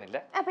എടുത്തു പറയുന്നില്ല,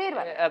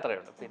 അത്രേ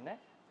ഉള്ളൂ. പിന്നെ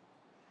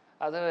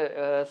അത്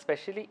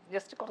സ്പെഷ്യലി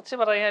ജസ്റ്റ് കുറച്ച്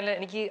പറയാൻ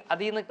എനിക്ക്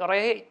അതിൽ നിന്ന് കുറെ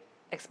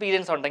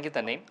എക്സ്പീരിയൻസ് ഉണ്ടെങ്കിൽ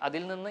തന്നെയും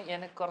അതിൽ നിന്ന്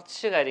ഞാൻ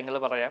കുറച്ച് കാര്യങ്ങൾ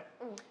പറയാം.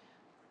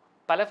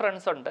 പല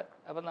ഫ്രണ്ട്സ് ഉണ്ട്.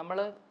 അപ്പം നമ്മൾ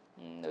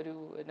ഒരു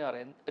എന്താ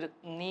പറയുക, ഒരു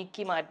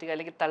നീക്കി മാറ്റുക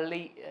അല്ലെങ്കിൽ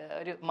തള്ളി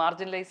ഒരു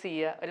മാർജിനലൈസ്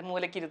ചെയ്യുക, ഒരു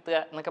മൂലക്കിരുത്തുക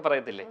എന്നൊക്കെ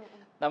പറയത്തില്ലേ.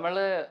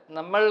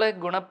 നമ്മളുടെ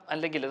ഗുണം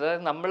അല്ലെങ്കിൽ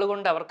അതായത് നമ്മൾ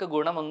കൊണ്ട് അവർക്ക്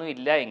ഗുണമൊന്നും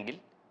ഇല്ല എങ്കിൽ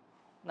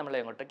നമ്മളെ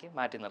അങ്ങോട്ടേക്ക്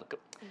മാറ്റി നിർക്കും.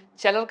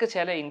 ചിലർക്ക്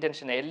ചില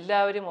ഇൻറ്റൻഷൻ,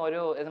 എല്ലാവരും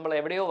ഓരോ, നമ്മൾ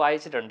എവിടെയോ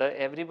വായിച്ചിട്ടുണ്ട്,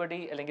 എവറിബഡി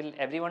അല്ലെങ്കിൽ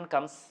every one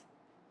comes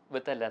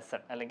with a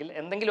lesson, അല്ലെങ്കിൽ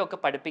എന്തെങ്കിലുമൊക്കെ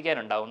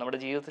പഠിപ്പിക്കാനുണ്ടാവും നമ്മുടെ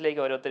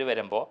ജീവിതത്തിലേക്ക് ഓരോരുത്തർ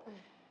വരുമ്പോൾ.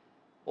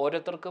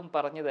 ഓരോരുത്തർക്കും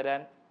പറഞ്ഞു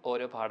തരാൻ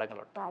ഓരോ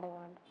പാഠങ്ങളുണ്ട്.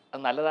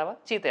 അത് നല്ലതാവാം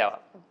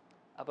ചീത്തയാവാം.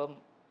 അപ്പം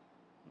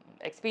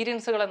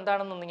എക്സ്പീരിയൻസുകൾ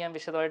എന്താണെന്നൊന്നും ഞാൻ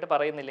വിശദമായിട്ട്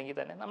പറയുന്നില്ലെങ്കിൽ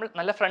തന്നെ നമ്മൾ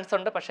നല്ല ഫ്രണ്ട്സ്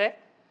ഉണ്ട്. പക്ഷേ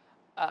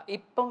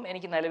ഇപ്പം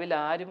എനിക്ക് നിലവിൽ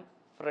ആരും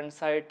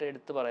ഫ്രണ്ട്സായിട്ട്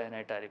എടുത്തു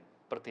പറയാനായിട്ട് ആരും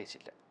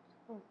പ്രത്യേകിച്ചില്ല.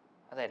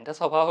 അത് എൻ്റെ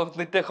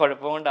സ്വഭാവത്തിൻ്റെ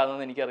കുഴപ്പം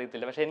കൊണ്ടാണെന്ന്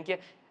എനിക്കറിയത്തില്ല. പക്ഷെ എനിക്ക്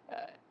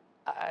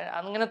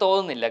അങ്ങനെ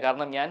തോന്നുന്നില്ല.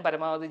 കാരണം ഞാൻ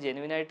പരമാവധി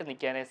ജെനുവിനായിട്ട്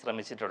നിൽക്കാനേ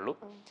ശ്രമിച്ചിട്ടുള്ളൂ.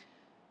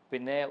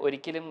 പിന്നെ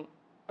ഒരിക്കലും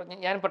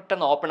ഞാൻ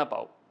പെട്ടെന്ന് ഓപ്പൺ അപ്പ്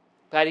ആവും,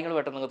 കാര്യങ്ങൾ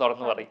പെട്ടെന്ന്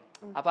തുറന്നു പറയും.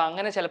 അപ്പം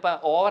അങ്ങനെ ചിലപ്പോൾ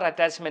ഓവർ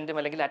അറ്റാച്ച്മെൻറ്റും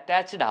അല്ലെങ്കിൽ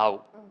അറ്റാച്ച്ഡ്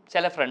ആവും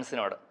ചില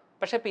ഫ്രണ്ട്സിനോട്.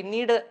 പക്ഷെ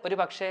പിന്നീട് ഒരു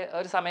പക്ഷേ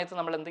ഒരു സമയത്ത്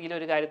നമ്മൾ എന്തെങ്കിലും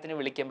ഒരു കാര്യത്തിന്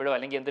വിളിക്കുമ്പോഴോ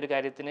അല്ലെങ്കിൽ എന്തൊരു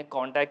കാര്യത്തിന്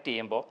കോൺടാക്ട്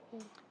ചെയ്യുമ്പോൾ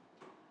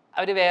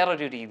അവർ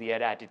വേറൊരു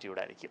രീതിയായ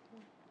ആറ്റിറ്റ്യൂഡായിരിക്കും.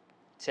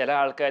 ചില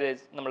ആൾക്കാർ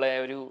നമ്മളെ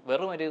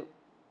വെറും ഒരു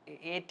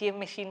ATM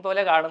മെഷീൻ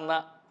പോലെ കാണുന്ന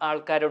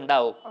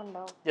ആൾക്കാരുണ്ടാവും.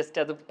 ജസ്റ്റ്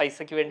അത്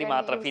പൈസയ്ക്ക് വേണ്ടി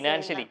മാത്രം,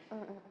 ഫിനാൻഷ്യലി.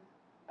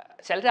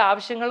 ചിലർ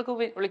ആവശ്യങ്ങൾക്ക്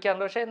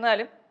വിളിക്കാറുണ്ട്. പക്ഷെ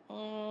എന്നാലും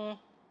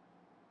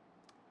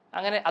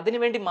അങ്ങനെ അതിനു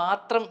വേണ്ടി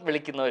മാത്രം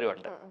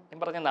വിളിക്കുന്നവരുമുണ്ട്. ഞാൻ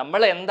പറഞ്ഞ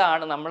നമ്മൾ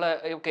എന്താണ്, നമ്മൾ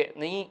ഓക്കെ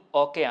നീ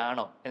ഓക്കെ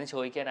ആണോ എന്ന്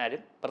ചോദിക്കാൻ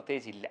ആരും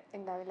പ്രത്യേകിച്ചില്ല,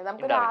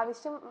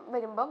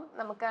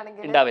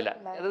 ഉണ്ടാവില്ല.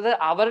 അതായത്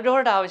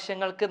അവരുടെ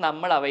ആവശ്യങ്ങൾക്ക്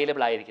നമ്മൾ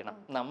അവൈലബിൾ ആയിരിക്കണം,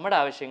 നമ്മുടെ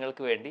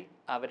ആവശ്യങ്ങൾക്ക് വേണ്ടി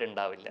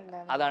അവരുണ്ടാവില്ല.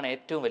 അതാണ്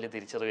ഏറ്റവും വലിയ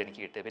തിരിച്ചറിവ്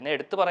എനിക്ക് കിട്ടിയത്. പിന്നെ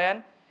എടുത്തു പറയാൻ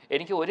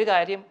എനിക്ക് ഒരു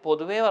കാര്യം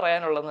പൊതുവേ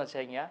പറയാനുള്ളതെന്ന് വെച്ച്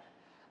കഴിഞ്ഞാൽ,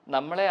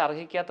 നമ്മളെ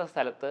അർഹിക്കാത്ത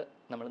സ്ഥലത്ത്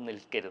നമ്മൾ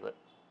നിൽക്കരുത്.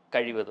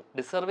 കഴിവതും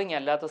ഡിസർവിങ്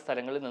അല്ലാത്ത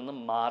സ്ഥലങ്ങളിൽ നിന്ന്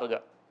മാറുക.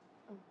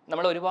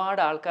 നമ്മൾ ഒരുപാട്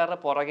ആൾക്കാരുടെ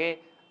പുറകെ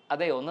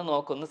അതെ ഒന്ന്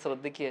നോക്ക്, ഒന്ന്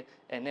ശ്രദ്ധിക്ക്,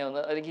 എന്നെ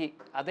ഒന്ന്, അല്ലെങ്കിൽ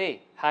അതെ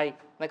ഹായ്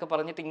എന്നൊക്കെ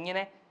പറഞ്ഞിട്ട്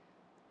ഇങ്ങനെ,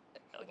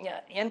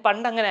 ഞാൻ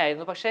പണ്ട് അങ്ങനെ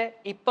ആയിരുന്നു. പക്ഷേ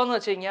ഇപ്പം എന്ന്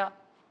വെച്ച് കഴിഞ്ഞാൽ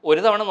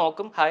ഒരു തവണ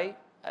നോക്കും, ഹായ്,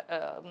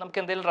 നമുക്ക്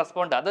എന്തെങ്കിലും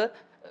റെസ്പോണ്ട്. അത്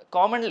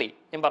കോമൺലി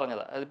ഞാൻ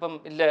പറഞ്ഞത്, അതിപ്പം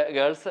ഇല്ല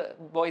ഗേൾസ്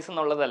ബോയ്സ്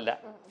എന്നുള്ളതല്ല,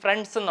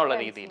 ഫ്രണ്ട്സ് എന്നുള്ള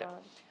രീതിയിൽ.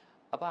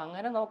 അപ്പം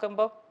അങ്ങനെ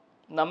നോക്കുമ്പോൾ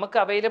നമുക്ക്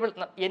അവൈലബിൾ,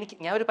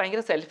 ഞാൻ ഒരു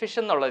ഭയങ്കര സെൽഫിഷ്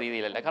എന്നുള്ള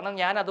രീതിയിലല്ല. കാരണം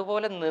ഞാൻ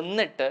അതുപോലെ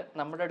നിന്നിട്ട്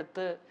നമ്മുടെ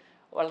അടുത്ത്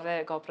വളരെ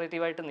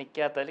കോപ്പറേറ്റീവായിട്ട്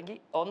നിൽക്കാത്ത, അല്ലെങ്കിൽ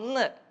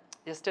ഒന്ന്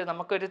ജസ്റ്റ്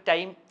നമുക്കൊരു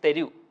ടൈം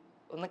തരൂ,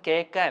 ഒന്ന്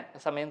കേൾക്കാൻ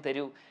സമയം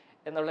തരൂ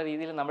എന്നുള്ള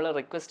രീതിയിൽ നമ്മൾ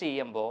റിക്വസ്റ്റ്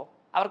ചെയ്യുമ്പോൾ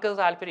അവർക്കത്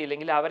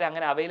താല്പര്യമില്ലെങ്കിൽ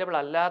അവരങ്ങനെ അവൈലബിൾ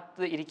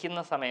അല്ലാത്ത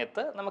ഇരിക്കുന്ന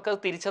സമയത്ത് നമുക്കത്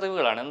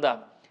തിരിച്ചറിവുകളാണ്. എന്താ,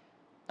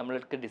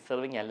 നമ്മൾക്ക്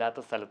ഡിസർവിങ് അല്ലാത്ത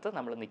സ്ഥലത്ത്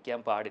നമ്മൾ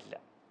നിൽക്കാൻ പാടില്ല.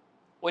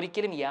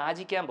 ഒരിക്കലും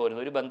യാചിക്കാൻ പോരുത്,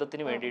 ഒരു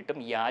ബന്ധത്തിന് വേണ്ടിയിട്ടും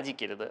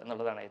യാചിക്കരുത്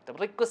എന്നുള്ളതാണ് ഏറ്റവും.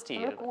 റിക്വസ്റ്റ്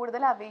ചെയ്യരുത്.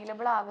 കൂടുതൽ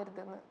അവൈലബിൾ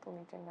ആവരുതെന്ന്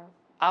തോന്നിയിട്ടുണ്ടാവും.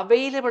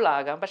 അവൈലബിൾ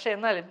ആകാം, പക്ഷെ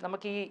എന്നാലും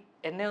നമുക്ക് ഈ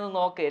എന്നെ ഒന്ന്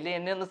നോക്ക്, അല്ലെങ്കിൽ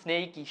എന്നെ ഒന്ന്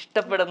സ്നേഹിക്ക്,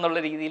 ഇഷ്ടപ്പെടുന്നുള്ള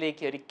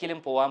രീതിയിലേക്ക് ഒരിക്കലും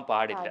പോകാൻ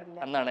പാടില്ല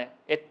എന്നാണ്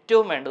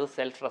ഏറ്റവും വേണ്ടത്.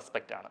 സെൽഫ്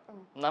റെസ്പെക്റ്റ് ആണ്.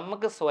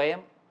 നമുക്ക്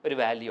സ്വയം ഒരു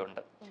വാല്യൂ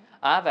ഉണ്ട്.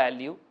 ആ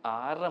വാല്യൂ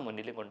ആരുടെ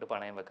മുന്നിലും കൊണ്ട്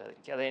പണയം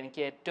വെക്കാതിരിക്കുക.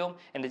 അതെനിക്ക് ഏറ്റവും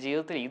എൻ്റെ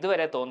ജീവിതത്തിൽ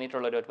ഇതുവരെ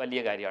തോന്നിയിട്ടുള്ളൊരു വലിയ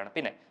കാര്യമാണ്.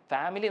 പിന്നെ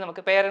ഫാമിലി,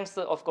 നമുക്ക്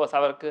പേരൻസ് ഓഫ് കോഴ്സ്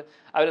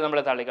അവർ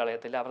നമ്മളെ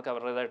തള്ളിക്കളയത്തില്ല. അവർക്ക്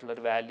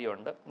അവരുടേതായിട്ടുള്ളൊരു വാല്യൂ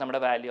ഉണ്ട്.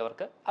 നമ്മുടെ വാല്യൂ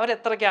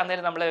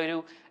അവരെത്രയ്ക്കാണെങ്കിലും നമ്മളെ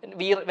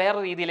വേറെ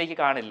രീതിയിലേക്ക്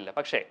കാണില്ല.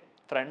 പക്ഷേ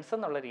ഫ്രണ്ട്സ്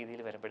എന്നുള്ള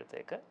രീതിയിൽ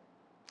വരുമ്പോഴത്തേക്ക്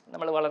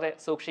നമ്മൾ വളരെ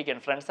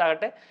സൂക്ഷിക്കണം. ഫ്രണ്ട്സ്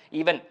ആകട്ടെ,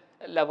 ഈവൻ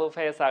ലവ്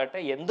അഫെയർസ് ആകട്ടെ,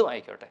 എന്തും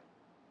ആയിക്കോട്ടെ,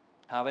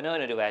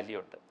 അവനവനൊരു വാല്യൂ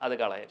ഉണ്ട്, അത്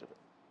കളയരുത്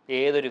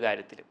ഏതൊരു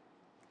കാര്യത്തിലും.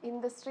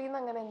 ഇൻഡസ്ട്രിയിൽ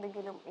അങ്ങനെ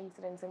എന്തെങ്കിലും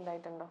ഇൻസിഡൻസ്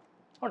ഉണ്ടായിട്ടുണ്ടോ?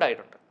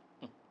 ഉണ്ടായിട്ടുണ്ട്.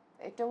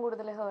 ഏറ്റവും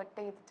കൂടുതൽ ഹേർട്ട്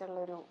ചെയ്തിട്ടുള്ള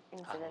ഒരു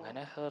ഇൻസിഡന്റ്?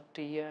 അങ്ങനെ ഹേർട്ട്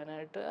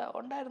ചെയ്യാനായിട്ട്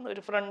ഉണ്ടായിരുന്നു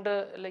ഒരു ഫ്രണ്ട്.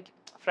 ലൈക്ക്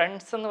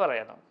ഫ്രണ്ട്സ് എന്ന്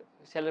പറയാം നമുക്ക്.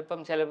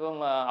 ചിലപ്പം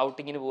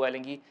ഔട്ടിങ്ങിന് പോവുക,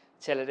 അല്ലെങ്കിൽ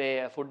ചിലരെ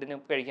ഫുഡിന്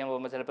കഴിക്കാൻ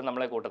പോകുമ്പോൾ ചിലപ്പോൾ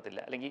നമ്മളെ കൂട്ടത്തില്ല.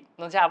 അല്ലെങ്കിൽ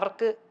എന്ന് വെച്ചാൽ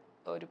അവർക്ക്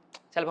ഒരു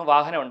ചിലപ്പോൾ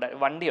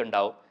വണ്ടി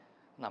ഉണ്ടാവും.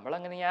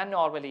 നമ്മളങ്ങനെ, ഞാൻ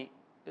നോർമലി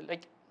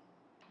ലൈക്ക്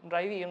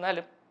ഡ്രൈവ്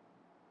ചെയ്യുന്നാലും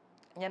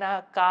ഞാൻ ആ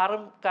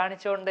കാറും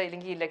കാണിച്ചുകൊണ്ട്,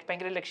 ഇല്ലെങ്കിൽ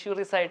ഭയങ്കര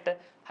ലക്ഷറീസ് ആയിട്ട്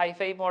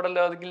ഹൈഫൈ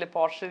മോഡലോ അല്ലെങ്കിൽ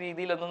പോർഷ്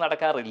രീതിയിലൊന്നും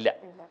നടക്കാറില്ല.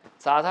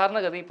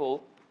 സാധാരണഗതി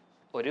പോവും.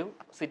 ഒരു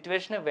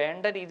സിറ്റുവേഷന്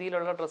വേണ്ട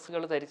രീതിയിലുള്ള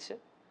ഡ്രസ്സുകൾ ധരിച്ച്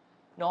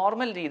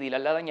നോർമൽ രീതിയിൽ,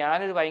 അല്ലാതെ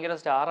ഞാനൊരു ഭയങ്കര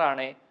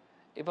സ്റ്റാറാണേ,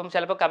 ഇപ്പം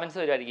ചിലപ്പോൾ കമൻസ്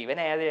വരുമായിരിക്കും,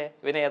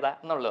 ഇവനേതാ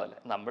എന്നുള്ളതല്ല.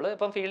 നമ്മൾ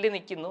ഇപ്പം ഫീൽഡിൽ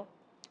നിൽക്കുന്നു,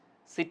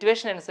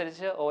 സിറ്റുവേഷൻ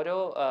അനുസരിച്ച് ഓരോ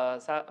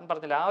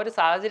പറഞ്ഞില്ല, ആ ഒരു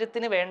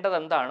സാഹചര്യത്തിന് വേണ്ടത്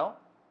എന്താണോ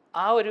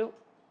ആ ഒരു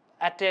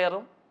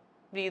അറ്റയറും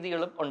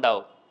രീതികളും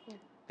ഉണ്ടാവും.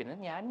 പിന്നെ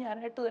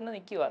ഞാനായിട്ട് തന്നെ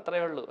നിൽക്കുക,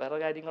 അത്രയേ ഉള്ളൂ, വേറെ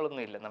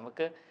കാര്യങ്ങളൊന്നുമില്ല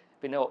നമുക്ക്.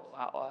 പിന്നെ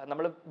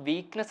നമ്മൾ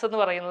വീക്ക്നെസ് എന്ന്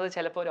പറയുന്നത്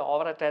ചിലപ്പോൾ ഒരു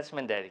ഓവർ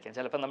അറ്റാച്ച്മെൻ്റ് ആയിരിക്കും,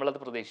 ചിലപ്പോൾ നമ്മളത്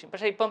പ്രതീക്ഷിക്കും.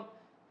 പക്ഷേ ഇപ്പം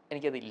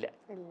എനിക്കതില്ല,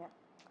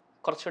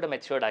 കുറച്ചുകൂടെ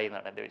മെച്ചുവേർഡ് ആയി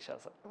എന്നാണ് എൻ്റെ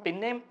വിശ്വാസം.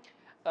 പിന്നെയും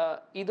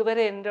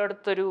ഇതുവരെ എൻ്റെ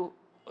അടുത്തൊരു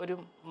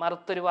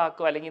മറുത്തൊരു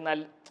വാക്കോ അല്ലെങ്കിൽ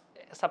നല്ല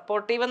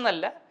സപ്പോർട്ടീവ്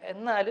എന്നല്ല,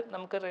 എന്നാലും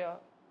നമുക്കറിയാം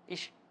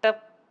ഇഷ്ടം,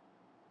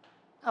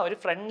 ഒരു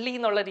ഫ്രണ്ട്ലി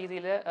എന്നുള്ള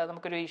രീതിയിൽ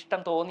നമുക്കൊരു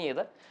ഇഷ്ടം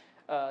തോന്നിയത്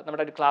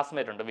നമ്മുടെ ഒരു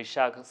ക്ലാസ്മേറ്റ് ഉണ്ട്,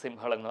 വിശാഖ്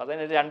സിംഹൾ എന്ന്.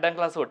 അതിന് 2ാം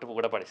ക്ലാസ് തൊട്ട്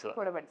കൂടെ പഠിച്ചത്.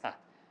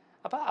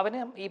 അപ്പോൾ അവന്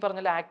ഈ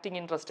പറഞ്ഞ ആക്ടിങ്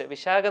ഇൻട്രസ്റ്റ്,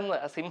 വിശാഖ്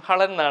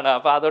സിംഹളൻ എന്നാണ്.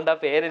 അപ്പോൾ അതുകൊണ്ട് ആ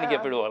പേരെനിക്ക്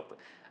എപ്പോഴും ഓർത്ത്.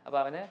 അപ്പോൾ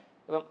അവന്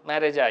ഇപ്പം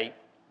മാരേജ് ആയി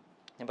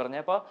ഞാൻ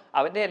പറഞ്ഞപ്പോൾ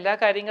അവൻ്റെ എല്ലാ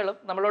കാര്യങ്ങളും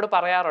നമ്മളോട്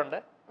പറയാറുണ്ട്.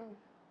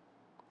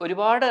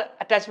 ഒരുപാട്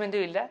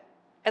അറ്റാച്ച്മെൻറ്റും ഇല്ല,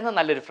 എന്നാൽ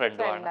നല്ലൊരു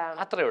ഫ്രണ്ടുമാണ്,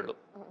 അത്രേ ഉള്ളൂ.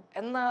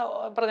 എന്നാൽ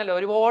പറഞ്ഞല്ലോ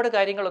ഒരുപാട്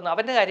കാര്യങ്ങളൊന്നും,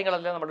 അവൻ്റെ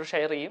കാര്യങ്ങളെല്ലാം നമ്മൾ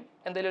ഷെയർ ചെയ്യും.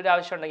 എന്തെങ്കിലും ഒരു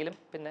ആവശ്യം ഉണ്ടെങ്കിലും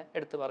പിന്നെ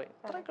എടുത്ത് പറയും,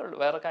 അത്രയൊക്കെ ഉള്ളൂ,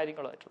 വേറെ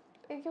കാര്യങ്ങളായിട്ടുള്ളൂ.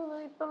 എനിക്ക്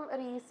തോന്നുന്നു ഇപ്പം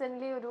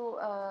റീസെൻ്റ്ലി ഒരു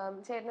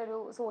ചേട്ടനൊരു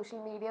സോഷ്യൽ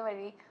മീഡിയ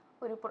വഴി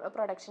ഒരു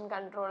പ്രൊഡക്ഷൻ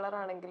കൺട്രോളർ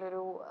ആണെങ്കിൽ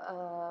ഒരു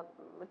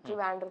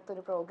ട്രിവാൻഡ്രത്ത്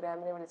ഒരു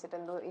പ്രോഗ്രാമിനെ വിളിച്ചിട്ട്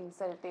എന്തോ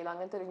ഇൻസൾട്ട് ചെയ്തു,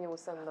 അങ്ങനത്തെ ഒരു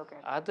ന്യൂസ് എന്തൊക്കെ?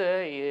 അത്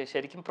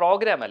ശരിക്കും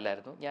പ്രോഗ്രാം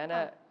അല്ലായിരുന്നു. ഞാൻ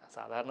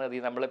സാധാരണ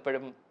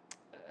നമ്മളെപ്പോഴും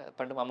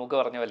പണ്ട് മമ്മൂക്ക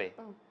പറഞ്ഞ പോലെ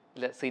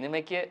ഇല്ല,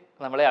 സിനിമയ്ക്ക്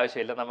നമ്മളെ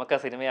ആവശ്യമില്ല, നമുക്ക് ആ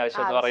സിനിമയെ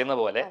ആവശ്യം എന്ന് പറയുന്ന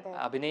പോലെ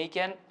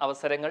അഭിനയിക്കാൻ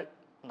അവസരങ്ങൾ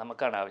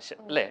നമുക്കാണ് ആവശ്യം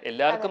അല്ലേ?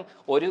 എല്ലാവർക്കും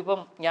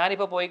ഇപ്പം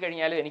ഞാനിപ്പോൾ പോയി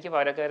കഴിഞ്ഞാലും എനിക്ക്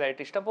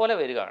പകരക്കാരായിട്ട് ഇഷ്ടം പോലെ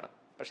വരികയാണ്,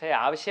 പക്ഷേ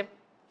ആവശ്യം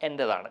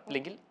എൻ്റെതാണ്.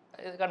 അല്ലെങ്കിൽ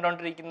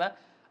കണ്ടുകൊണ്ടിരിക്കുന്ന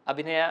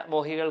അഭിനയ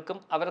മോഹികൾക്കും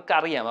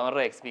അവർക്കറിയാം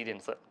അവരുടെ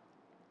എക്സ്പീരിയൻസ്.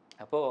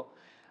 അപ്പോൾ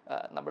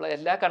നമ്മൾ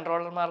എല്ലാ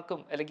കൺട്രോളർമാർക്കും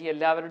അല്ലെങ്കിൽ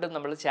എല്ലാവരോടും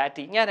നമ്മൾ ചാറ്റ്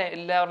ചെയ്യും. ഞാൻ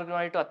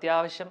എല്ലാവരുമായിട്ടും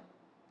അത്യാവശ്യം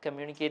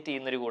കമ്മ്യൂണിക്കേറ്റ്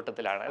ചെയ്യുന്നൊരു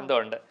കൂട്ടത്തിലാണ്.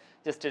 എന്തുകൊണ്ട്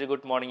ജസ്റ്റ് ഒരു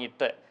ഗുഡ് മോർണിംഗ്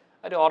ഇട്ട്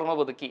ഒരു ഓർമ്മ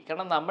പുതുക്കി,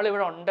 കാരണം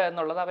നമ്മളിവിടെ ഉണ്ട്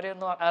എന്നുള്ളത് അവരെ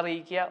ഒന്ന്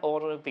അറിയിക്കുക,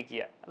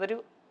 ഓർമ്മിപ്പിക്കുക, അതൊരു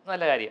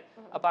നല്ല കാര്യം.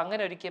 അപ്പം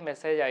അങ്ങനെ ഒരിക്കൽ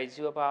മെസ്സേജ്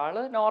അയച്ചു. അപ്പോൾ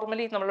ആള്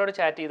നോർമലി നമ്മളോട്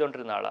ചാറ്റ്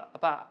ചെയ്തുകൊണ്ടിരുന്ന ആളാണ്.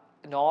 അപ്പം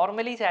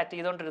നോർമലി ചാറ്റ്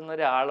ചെയ്തുകൊണ്ടിരുന്ന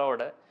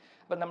ഒരാളോട്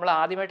അപ്പം നമ്മൾ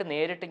ആദ്യമായിട്ട്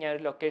നേരിട്ട്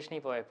ഞാനൊരു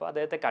ലൊക്കേഷനിൽ പോയപ്പോൾ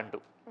അദ്ദേഹത്തെ കണ്ടു,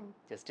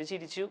 ജസ്റ്റ്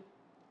ചിരിച്ചു,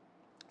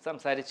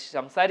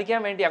 സംസാരിക്കാൻ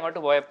വേണ്ടി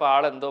അങ്ങോട്ട് പോയപ്പോൾ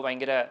ആളെന്തോ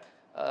ഭയങ്കര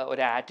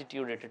ഒരു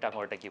ആറ്റിറ്റ്യൂഡ് ഇട്ടിട്ട്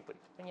അങ്ങോട്ടേക്ക് പോയി.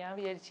 ഞാൻ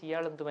വിചാരിച്ചു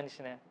ഇയാളെന്ത്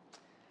മനുഷ്യനെ.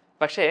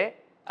 പക്ഷേ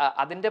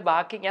അതിൻ്റെ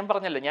ബാക്കി ഞാൻ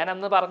പറഞ്ഞല്ലോ, ഞാൻ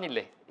അന്ന്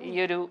പറഞ്ഞില്ലേ ഈ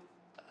ഒരു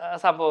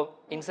സംഭവം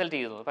ഇൻസൾട്ട്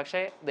ചെയ്യുന്നു.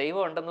 പക്ഷേ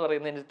ദൈവം ഉണ്ടെന്ന്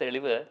പറയുന്നതിൻ്റെ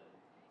തെളിവ്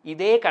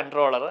ഇതേ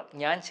കൺട്രോളർ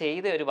ഞാൻ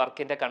ചെയ്ത ഒരു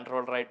വർക്കിൻ്റെ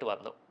കൺട്രോളറായിട്ട്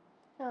വന്നു.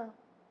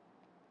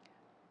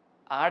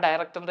 ആ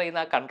ഡയറക്ടറിൻ്റെ കയ്യിൽ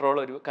നിന്ന് ആ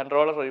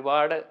കൺട്രോളർ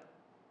ഒരുപാട്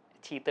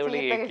ചീത്തവിളി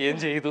കേൾക്കുകയും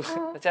ചെയ്തു.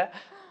 എന്നുവെച്ചാൽ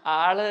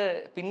ആള്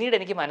പിന്നീട്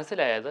എനിക്ക്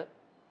മനസ്സിലായത്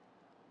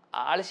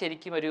ആള്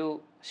ശരിക്കും ഒരു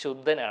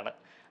ശുദ്ധനാണ്.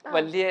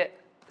 വലിയ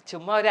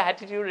ചുമ്മാ ഒരു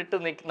ആറ്റിറ്റ്യൂഡ് ഇട്ട്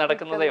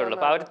നടക്കുന്നതേ ഉള്ളൂ.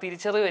 അപ്പൊ ആ ഒരു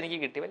തിരിച്ചറിവ് എനിക്ക്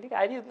കിട്ടി. വലിയ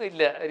കാര്യമൊന്നും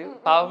ഇല്ല, ഒരു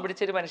പാവം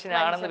പിടിച്ചൊരു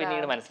മനുഷ്യനാണെന്ന്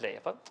പിന്നീട് മനസ്സിലായി.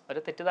 അപ്പം ഒരു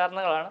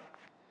തെറ്റിദ്ധാരണകളാണ്.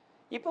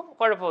 ഇപ്പം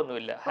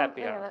കുഴപ്പമൊന്നുമില്ല,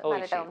 ഹാപ്പിയാണ്.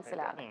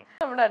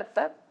 നമ്മുടെ അടുത്ത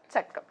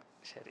ചക്കം.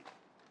 ശരി,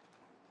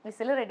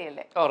 വിസിൽ റെഡി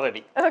അല്ലേ?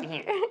 ഓൾറെഡി.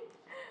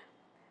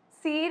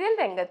 സീരിയൽ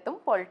രംഗത്തും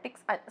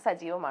പൊളിറ്റിക്സ്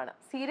സജീവമാണ്.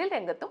 സീരിയൽ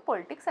രംഗത്തും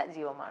പൊളിറ്റിക്സ്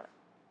സജീവമാണ്.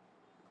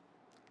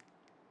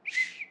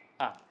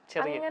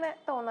 അങ്ങനെ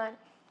തോന്നാൻ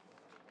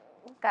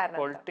കാരണം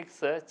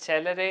പൊളിറ്റിക്സ്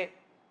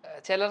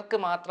ചിലർക്ക്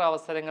മാത്രം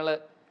അവസരങ്ങൾ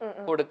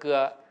കൊടുക്കുക,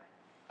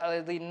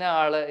 അതായത് ഇന്ന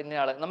ആള്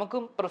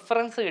നമുക്കും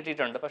പ്രിഫറൻസ്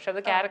കിട്ടിയിട്ടുണ്ട്. പക്ഷെ അത്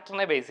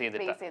ക്യാരക്ടറിനെ ബേസ്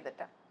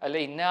ചെയ്തിട്ട് അല്ല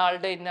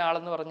ഇന്ന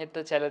ആളെന്ന് പറഞ്ഞിട്ട്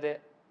ചിലര്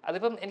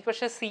അതിപ്പം എനിക്ക്.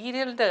 പക്ഷെ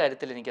സീരിയലിന്റെ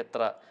കാര്യത്തിൽ എനിക്ക്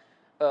അത്ര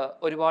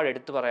ഒരുപാട്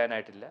എടുത്തു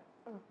പറയാനായിട്ടില്ല.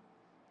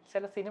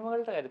 ചില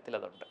സിനിമകളുടെ കാര്യത്തിൽ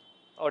അതുണ്ട്.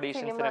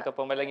 ഓഡീഷൻസിനൊക്കെ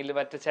പോകുമ്പോൾ അല്ലെങ്കിൽ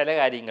മറ്റു ചില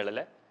കാര്യങ്ങളിൽ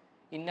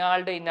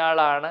ഇന്ന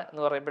ആളാണ്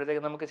എന്ന്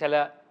പറയുമ്പോഴത്തേക്ക് നമുക്ക് ചില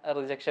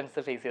റിജക്ഷൻസ്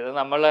ഫേസ് ചെയ്തത്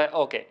നമ്മള്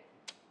ഓക്കെ,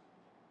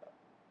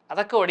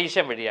 അതൊക്കെ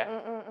ഓഡീഷൻ വഴിയാ.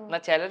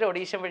 എന്നാൽ ചിലർ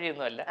ഓഡീഷൻ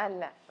വഴിയൊന്നും അല്ല,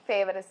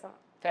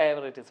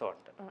 ഫേവറിറ്റിസം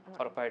ഉണ്ട്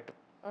ഉറപ്പായിട്ടും.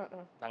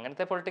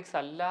 അങ്ങനത്തെ പൊളിറ്റിക്സ്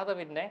അല്ലാതെ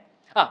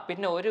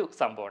പിന്നെ ഒരു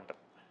സംഭവമുണ്ട്.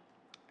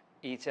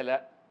 ഈ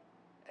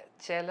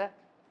ചില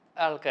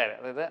ആൾക്കാർ,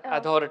 അതായത്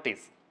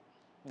അതോറിറ്റീസ്,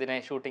 ഇതിനെ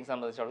ഷൂട്ടിംഗ്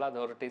സംബന്ധിച്ചുള്ള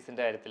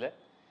അതോറിറ്റീസിന്റെ കാര്യത്തിൽ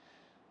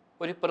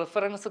ഒരു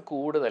പ്രിഫറൻസ്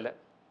കൂടുതൽ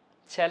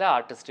ചില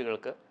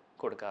ആർട്ടിസ്റ്റുകൾക്ക്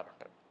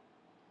കൊടുക്കാറുണ്ട്.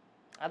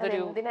 അതൊരു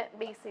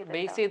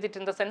ബേസ് ചെയ്തിട്ട്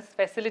ഇൻ ദ സെൻസ്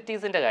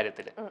ഫെസിലിറ്റീസിന്റെ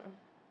കാര്യത്തിൽ.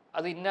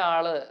 അത് ഇന്ന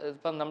ആള്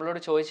ഇപ്പം നമ്മളോട്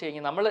ചോദിച്ചു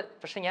കഴിഞ്ഞാൽ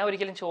പക്ഷെ ഞാൻ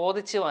ഒരിക്കലും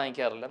ചോദിച്ച്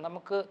വാങ്ങിക്കാറില്ല.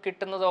 നമുക്ക്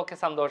കിട്ടുന്നതൊക്കെ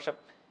സന്തോഷം.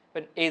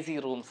 ഇപ്പം എ സി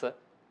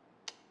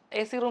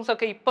റൂംസ്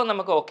ഒക്കെ ഇപ്പം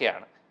നമുക്ക്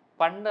ഓക്കെയാണ്.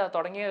 പണ്ട്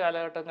തുടങ്ങിയ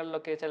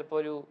കാലഘട്ടങ്ങളിലൊക്കെ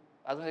ചിലപ്പോൾ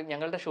അത്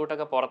ഞങ്ങളുടെ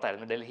ഷൂട്ടൊക്കെ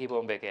പുറത്തായിരുന്നു, ഡൽഹി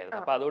ബോംബെ ഒക്കെ ആയിരുന്നു.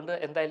 അപ്പം അതുകൊണ്ട്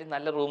എന്തായാലും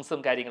നല്ല റൂംസും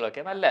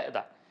കാര്യങ്ങളൊക്കെ നല്ല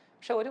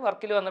പക്ഷെ ഒരു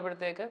വർക്കിൽ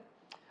വന്നപ്പോഴത്തേക്ക്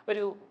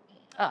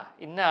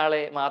ഇന്ന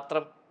ആളെ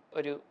മാത്രം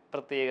ഒരു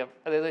പ്രത്യേകം,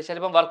 അതായത്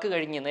ചിലപ്പം വർക്ക്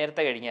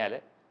നേരത്തെ കഴിഞ്ഞാൽ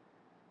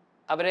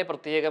അവരെ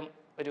പ്രത്യേകം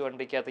ഒരു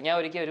വണ്ടിക്കകത്ത്. ഞാൻ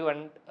ഒരിക്കൽ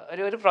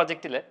ഒരു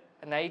പ്രോജക്റ്റിൽ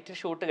നൈറ്റ്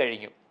ഷൂട്ട്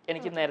കഴിഞ്ഞു,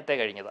 എനിക്ക് നേരത്തെ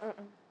കഴിഞ്ഞതാണ്.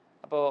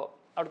 അപ്പോൾ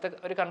അവിടുത്തെ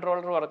ഒരു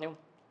കൺട്രോളർ പറഞ്ഞു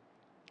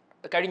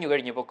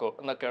കഴിഞ്ഞു പൊക്കോ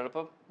എന്നൊക്കെയാണ്.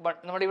 അപ്പം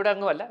നമ്മുടെ ഇവിടെ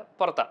അങ്ങുമല്ല,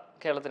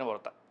 കേരളത്തിന്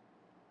പുറത്താണ്.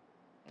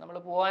 നമ്മൾ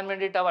പോകാൻ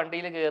വേണ്ടിയിട്ട് ആ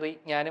വണ്ടിയിൽ കയറി,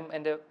 ഞാനും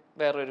എൻ്റെ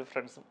വേറൊരു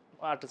ഫ്രണ്ട്സും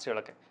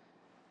ആർട്ടിസ്റ്റുകളൊക്കെ.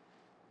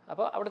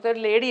 അപ്പോൾ അവിടുത്തെ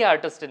ഒരു ലേഡി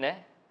ആർട്ടിസ്റ്റിനെ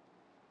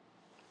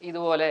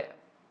ഇതുപോലെ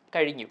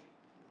കഴിഞ്ഞു.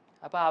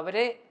 അപ്പോൾ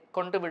അവരെ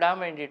കൊണ്ട് വിടാൻ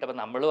വേണ്ടിയിട്ട്, അപ്പം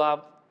നമ്മളും ആ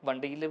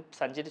വണ്ടിയിൽ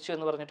സഞ്ചരിച്ചു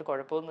എന്ന് പറഞ്ഞിട്ട്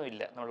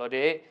കുഴപ്പമൊന്നുമില്ല, നമ്മൾ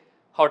ഒരേ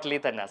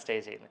ഹോട്ടലിൽ തന്നെ സ്റ്റേ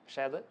ചെയ്യുന്നത്.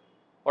 പക്ഷെ അത്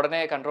ഉടനെ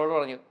കൺട്രോളർ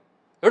പറഞ്ഞു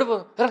എവിടെ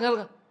പോകും,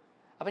 ഇറങ്ങ.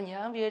 അപ്പം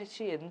ഞാൻ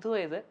വിചാരിച്ചു എന്തുവാ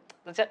ഇത്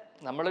എന്നുവെച്ചാൽ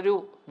നമ്മളൊരു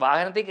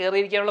വാഹനത്തിൽ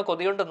കയറിയിരിക്കാനുള്ള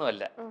കൊതി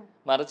കൊണ്ടൊന്നുമല്ല,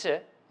 മറിച്ച്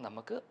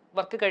നമുക്ക്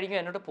വർക്ക് കഴിഞ്ഞു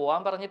എന്നോട്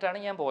പോകാൻ പറഞ്ഞിട്ടാണ്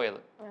ഞാൻ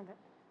പോയത്.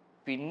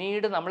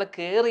 പിന്നീട് നമ്മൾ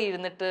കയറി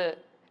ഇരുന്നിട്ട്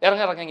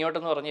ഇറങ്ങ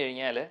ഇങ്ങോട്ടെന്ന് പറഞ്ഞു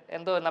കഴിഞ്ഞാൽ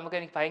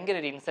എനിക്ക് ഭയങ്കര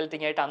ഒരു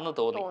ഇൻസൾട്ടിങ് ആയിട്ട് അന്ന്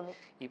തോന്നി.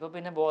 ഇപ്പൊ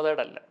പിന്നെ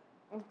ബോധേഡല്ല,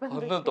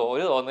 ഒന്നും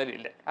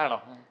തോന്നലില്ല. ആണോ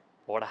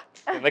ഓടാ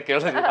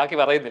എന്നൊക്കെയുള്ള ബാക്കി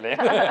പറയുന്നില്ലേ,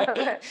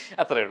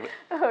 അത്രേ ഉള്ളൂ.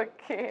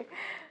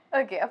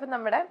 ഓക്കെ അപ്പൊ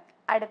നമ്മുടെ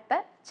അടുത്ത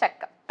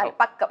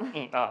പക്കം.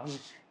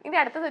 ഇനി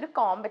അടുത്തത് ഒരു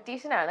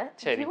കോമ്പറ്റീഷൻ ആണ്,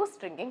 ജ്യൂസ്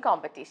ഡ്രിങ്കിങ്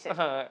കോമ്പറ്റീഷൻ.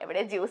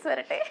 എവിടെ ജ്യൂസ്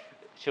വരട്ടെ.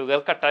 ഷുഗർ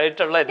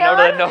കട്ടായിട്ടുള്ള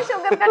എന്നോട് തന്നെ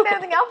ഷുഗർ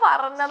കട്ട് ഞാൻ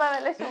പറഞ്ഞതാ,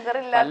 വല്ല ഷുഗർ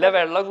ഇല്ല, നല്ല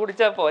വെള്ളം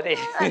കുടിച്ചാ പോരെ.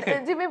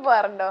 ജിമ്മിൽ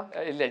പോവാറുണ്ടോ?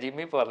 ഇല്ല,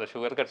 ജിമ്മിൽ പോവാറില്ല,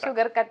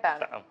 ഷുഗർ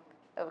കട്ടാണ്.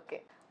 ഓക്കെ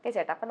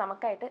ചേട്ടാ, അപ്പൊ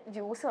നമുക്കായിട്ട്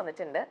ജ്യൂസ്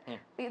വന്നിട്ടുണ്ട്.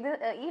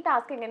 ഈ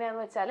ടാസ്ക്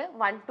എങ്ങനെയാന്ന് വെച്ചാൽ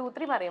 1 2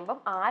 3 പറയുമ്പോൾ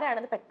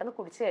ആരാണത് പെട്ടെന്ന്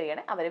കുടിച്ചു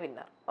കഴിയണേ അവര്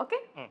വിന്നർ. ഓക്കെ,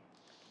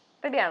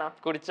 റെഡിയാണോ?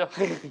 കുടിച്ചോ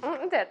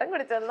ചേട്ടൻ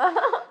കുടിച്ചെന്നാ.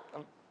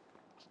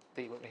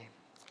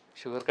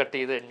 ഷുഗർ കട്ട്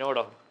ചെയ്ത്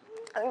എന്നോടോ?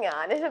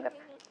 ഞാന് ഷുഗർ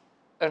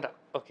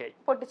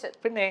പൊട്ടിച്ചു.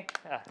 പിന്നെ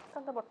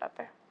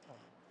പൊട്ടാത്തെ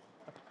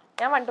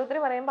ഞാൻ 1 2 3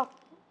 പറയുമ്പോ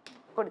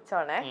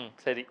കുടിച്ചോണേ.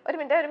 ശരി, ഒരു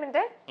മിനിറ്റ്.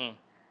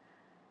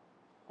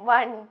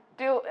 1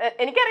 2.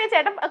 എനിക്കറിയാം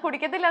ചേട്ടൻ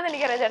കുടിക്കത്തില്ല എന്ന്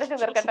എനിക്കറിയാം. ചേട്ടൻ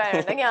ഷുഗർ കട്ട്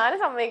ആയതുകൊണ്ട് ഞാൻ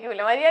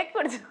സമ്മതിക്കൂല. മര്യാദക്ക്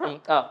കുടിച്ചോ.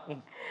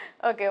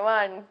 Okay,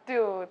 1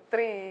 2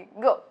 3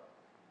 go.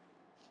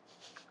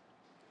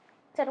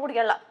 ചേട്ടൻ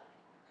കുടിക്കാനുള്ള.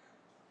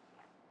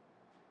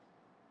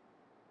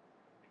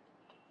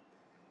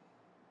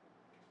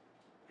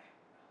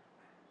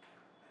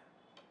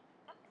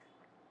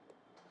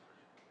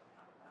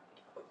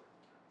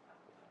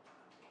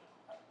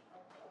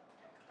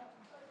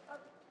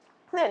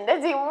 എന്റെ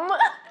ജിമ്മ്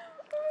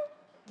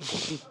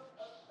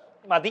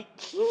മതി,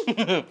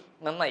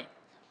 നന്നായി.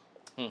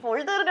 ഫുൾ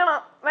തീർക്കണം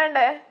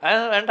വേണ്ടേ?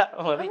 വേണ്ട,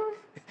 മതി.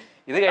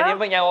 ഇത്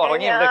കഴിയുമ്പോ ഞാൻ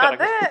ഉറങ്ങി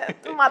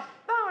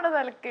മൊത്തം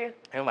തലക്ക്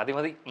മതി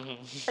മതി.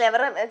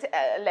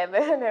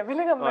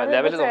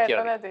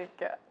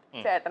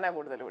 ചേട്ടനാ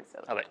കൂടുതൽ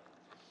കുടിച്ചത്. അതെ,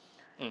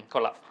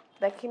 കൊള്ളാം.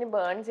 ഇതൊക്കെ ഇനി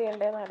ബേൺ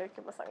ചെയ്യണ്ടേന്ന്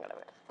ആലോചിക്കുമ്പോ സങ്കടം.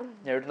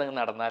 എവിടെ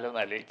നടന്നാലോ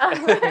ആലോചിക്കും.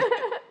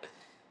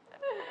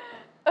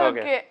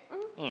 ഓക്കെ,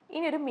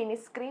 ഇനി ഒരു മിനി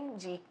സ്ക്രീൻ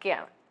GK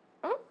ആണ്.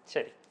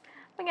 ശരി.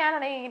 അപ്പൊ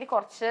ഞാനാണെങ്കിൽ ഇനി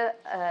കുറച്ച്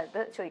ഇത്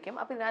ചോദിക്കും.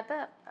 അപ്പൊ ഇതിനകത്ത്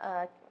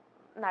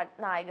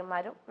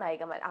നായകന്മാരും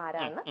നായികമാരും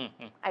ആരാണെന്ന്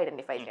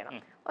ഐഡന്റിഫൈ ചെയ്യണം.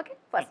 Okay,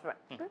 first one.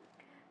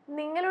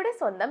 നിങ്ങളുടെ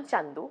സ്വന്തം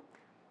ചന്തു,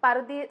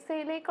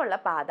 പർദീസയിലേക്കുള്ള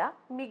പാത,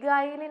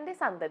 മിഗായിലിന്റെ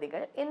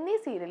സന്തതികൾ എന്നീ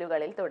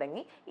സീരിയലുകളിൽ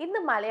തുടങ്ങി ഇന്ന്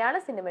മലയാള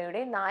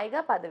സിനിമയുടെ നായിക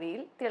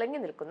പദവിയിൽ തിളങ്ങി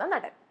നിൽക്കുന്ന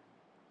നടൻ.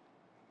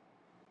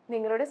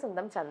 നിങ്ങളുടെ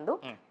സ്വന്തം ചന്തു,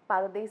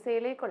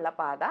 പർദീസയിലേക്കുള്ള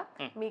പാത,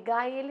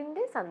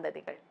 മിഗായിലിന്റെ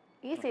സന്തതികൾ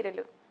ഈ സീരിയൽ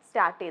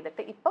സ്റ്റാർട്ട്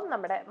ചെയ്തിട്ട് ഇപ്പം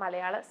നമ്മുടെ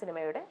മലയാള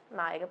സിനിമയുടെ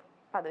നായക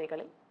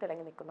പദവികളിൽ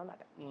തിളങ്ങി നിൽക്കുന്ന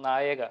നടൻ.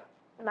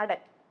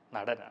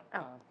 നടനാണ്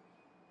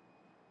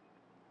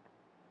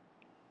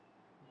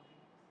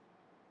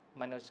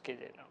മനോജ് കെ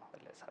ജയനാണോ?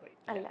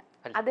 അല്ല,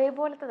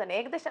 അതേപോലത്തെ തന്നെ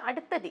ഏകദേശം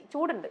അടുത്തതി.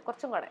 ചൂടുണ്ട്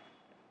കുറച്ചും കൂടെ.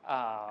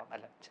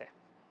 അല്ല,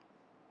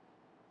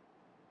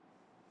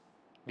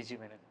 ബിജു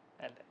മേനോൻ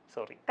അല്ല,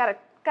 സോറി.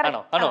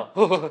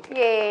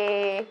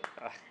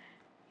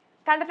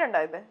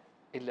 കണ്ടിട്ടുണ്ടോ ഇത്?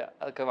 ഇല്ല,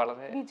 അതൊക്കെ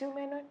വളരെ. ബിജു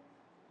മേനോൻ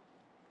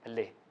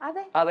അല്ലേ?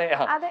 അതെ,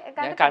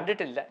 ഞാൻ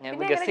കണ്ടിട്ടില്ല. ഞാൻ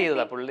ഗസ്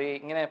ചെയ്തതാ. പുള്ളി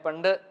ഇങ്ങനെ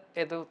പണ്ട്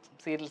ഏതോ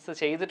സീരിയൽസ്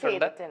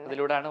ചെയ്തിട്ടുണ്ട്,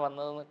 അതിലൂടെയാണ്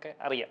വന്നതെന്നൊക്കെ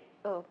അറിയാം.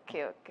 ഓക്കെ.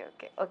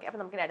 അപ്പൊ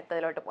നമുക്ക്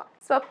അടുത്തതിലോട്ട് പോവാം.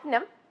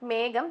 സ്വപ്നം,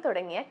 മേഘം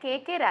തുടങ്ങിയ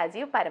KK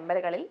രാജീവ്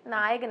പരമ്പരകളിൽ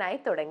നായകനായി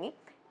തുടങ്ങി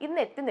ഇന്ന്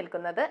എത്തി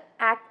നിൽക്കുന്നത്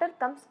ആക്ടർ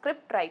കം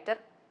സ്ക്രിപ്റ്റ് റൈറ്റർ.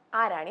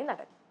 ആരാണ് ഈ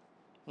നടൻ?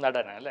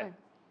 നടനല്ലേ?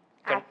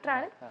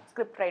 ആക്ടറാണ്,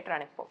 സ്ക്രിപ്റ്റ് റൈറ്റർ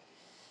ആണ് ഇപ്പോ.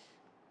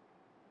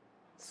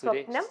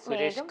 സ്വപ്നം,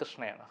 സുരേഷ്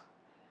കൃഷ്ണയാണോ?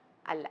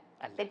 അല്ല,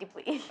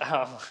 തെറ്റിപ്പോയി.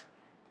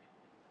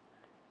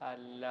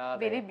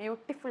 വെരി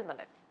ബ്യൂട്ടിഫുൾ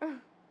നടൻ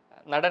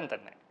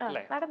തന്നെ.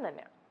 നടൻ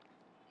തന്നെയാണ്.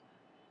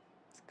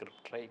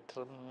 സ്ക്രിപ്റ്റ്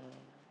റൈറ്റർ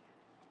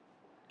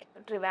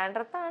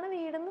ട്രിവാൻഡ്രത്താണ്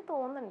വീടെന്ന്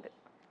തോന്നുന്നുണ്ട്.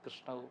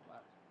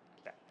 കൃഷ്ണകുമാർ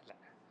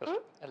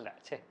അല്ല,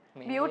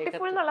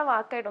 ബ്യൂട്ടിഫുൾ എന്നുള്ള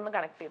വാക്കായിട്ടൊന്ന്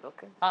കണക്ട് ചെയ്ത്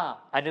നോക്ക്.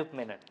 അനൂപ്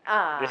മേനോൻ.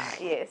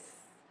 യെസ്.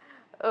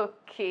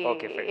 ഓക്കെ,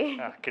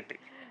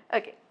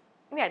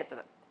 ഇനി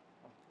അടുത്തത്.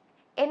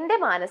 എന്റെ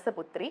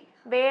മാനസപുത്രി,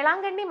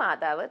 വേളാങ്കണ്ണി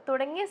മാതാവ്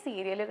തുടങ്ങിയ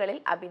സീരിയലുകളിൽ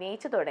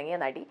അഭിനയിച്ചു തുടങ്ങിയ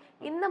നടി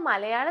ഇന്ന്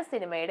മലയാള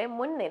സിനിമയുടെ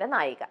മുൻനിര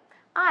നായിക.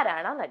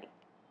 ആരാണ് ആ നടി?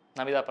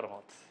 നമിത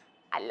പ്രമോദ്.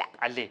 അല്ല.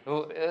 അല്ലേ?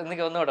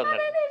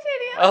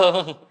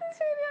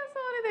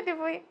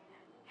 തെറ്റിപ്പോയി.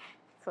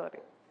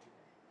 സോറി.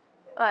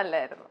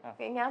 അല്ലായിരുന്നു.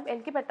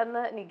 എനിക്ക്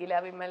പെട്ടെന്ന് നിഖില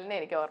വിമലിനെ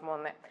എനിക്ക് ഓർമ്മ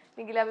വന്നേ.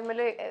 നിഖില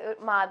വിമല്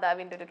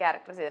മാതാവിന്റെ ഒരു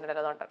ക്യാരക്ടർ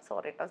ചെയ്തിട്ടുണ്ടല്ലോ.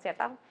 സോറി കേട്ടോ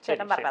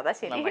ചേട്ടൻ പറഞ്ഞതാ.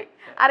 ശരി,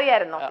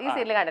 അറിയായിരുന്നോ? ഈ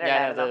സീരിയൽ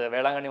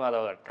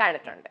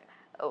കണ്ടിട്ടുണ്ട്.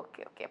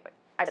 ഓക്കെ. അപ്പൊ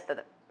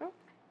അടുത്തത്.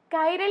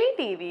 കൈരളി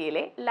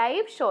TVയിലെ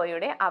ലൈവ്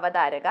ഷോയുടെ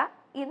അവതാരക,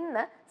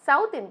 ഇന്ന്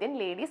south Indian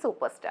lady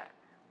super star.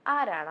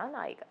 ആരാണ്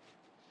നായിക?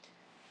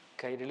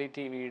 കൈരളി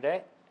TVയുടെ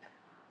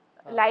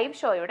ലൈവ്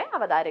ഷോയുടെ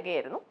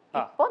അവതാരകയായിരുന്നു.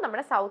 ഇപ്പോ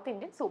നമ്മുടെ south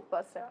Indian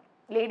super star,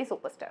 lady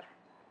super star.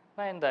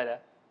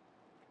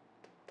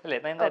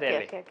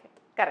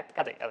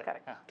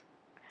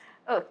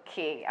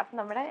 Okay, അപ്പൊ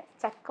നമ്മുടെ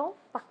ചക്കവും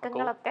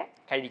പക്കങ്ങളൊക്കെ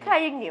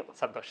കഴിഞ്ഞു.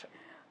 സന്തോഷം.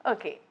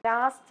 ഓക്കെ,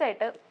 ലാസ്റ്റ്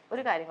ആയിട്ട്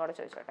ഒരു കാര്യം കൂടെ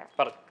ചോദിച്ചോട്ടെ.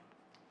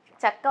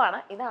 ചക്കമാണ്,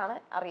 ഇതാണ്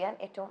അറിയാൻ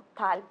ഏറ്റവും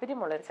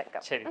താല്പര്യമുള്ളൊരു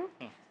ചക്കം.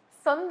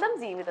 സ്വന്തം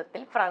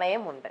ജീവിതത്തിൽ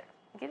പ്രണയമുണ്ട്.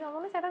 എനിക്ക്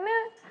തോന്നുന്നു ചേട്ടന്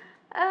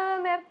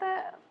നേരത്തെ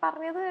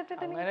പറഞ്ഞത്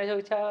കേട്ടിട്ട്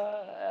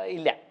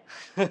ഇല്ല,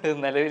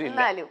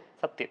 നിലവിലില്ല.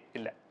 സത്യം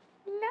ഇല്ല.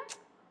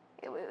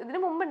 ഇതിനു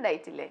മുമ്പ്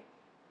ഉണ്ടായിട്ടില്ലേ?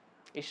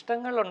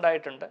 ഇഷ്ടങ്ങൾ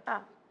ഉണ്ടായിട്ടുണ്ട്.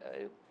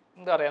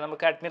 എന്താ പറയാ,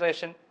 നമുക്ക്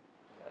അഡ്മിറേഷൻ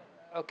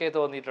ഒക്കെ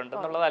തോന്നിയിട്ടുണ്ട്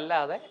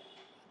എന്നുള്ളതല്ലാതെ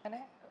അങ്ങനെ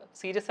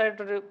സീരിയസ്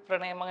ആയിട്ടൊരു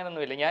പ്രണയം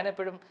അങ്ങനെയൊന്നുമില്ല. ഞാൻ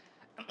എപ്പോഴും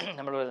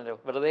നമ്മൾ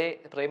വെറുതെ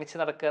പ്രേമിച്ച്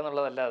നടക്കുക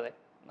എന്നുള്ളതല്ലാതെ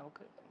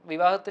നമുക്ക്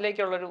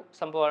വിവാഹത്തിലേക്കുള്ളൊരു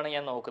സംഭവമാണ്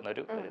ഞാൻ നോക്കുന്നത്.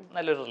 ഒരു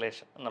നല്ലൊരു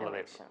റിലേഷൻ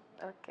എന്നുള്ളതേ.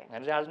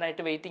 അങ്ങനെ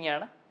ഒരാളിനായിട്ട് വെയിറ്റിംഗ്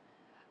ആണ്.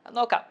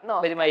 നോക്കാം,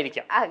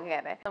 വരുമായിരിക്കാം.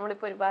 അങ്ങനെ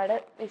നമ്മളിപ്പോ ഒരുപാട്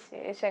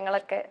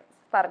വിശേഷങ്ങളൊക്കെ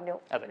പറഞ്ഞു.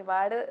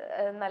 ഒരുപാട്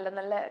നല്ല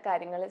നല്ല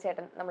കാര്യങ്ങൾ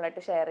ചേട്ടൻ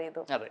നമ്മളായിട്ട് ഷെയർ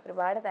ചെയ്തു.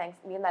 ഒരുപാട് താങ്ക്സ്.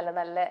 ഇനി നല്ല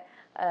നല്ല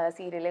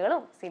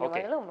സീരിയലുകളും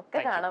സിനിമകളും ഒക്കെ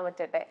കാണാൻ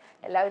പറ്റട്ടെ.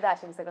 എല്ലാവിധ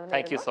ആശംസകളും.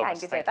 താങ്ക് യു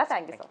ചേട്ടാ.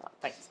 Thank you so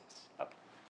much.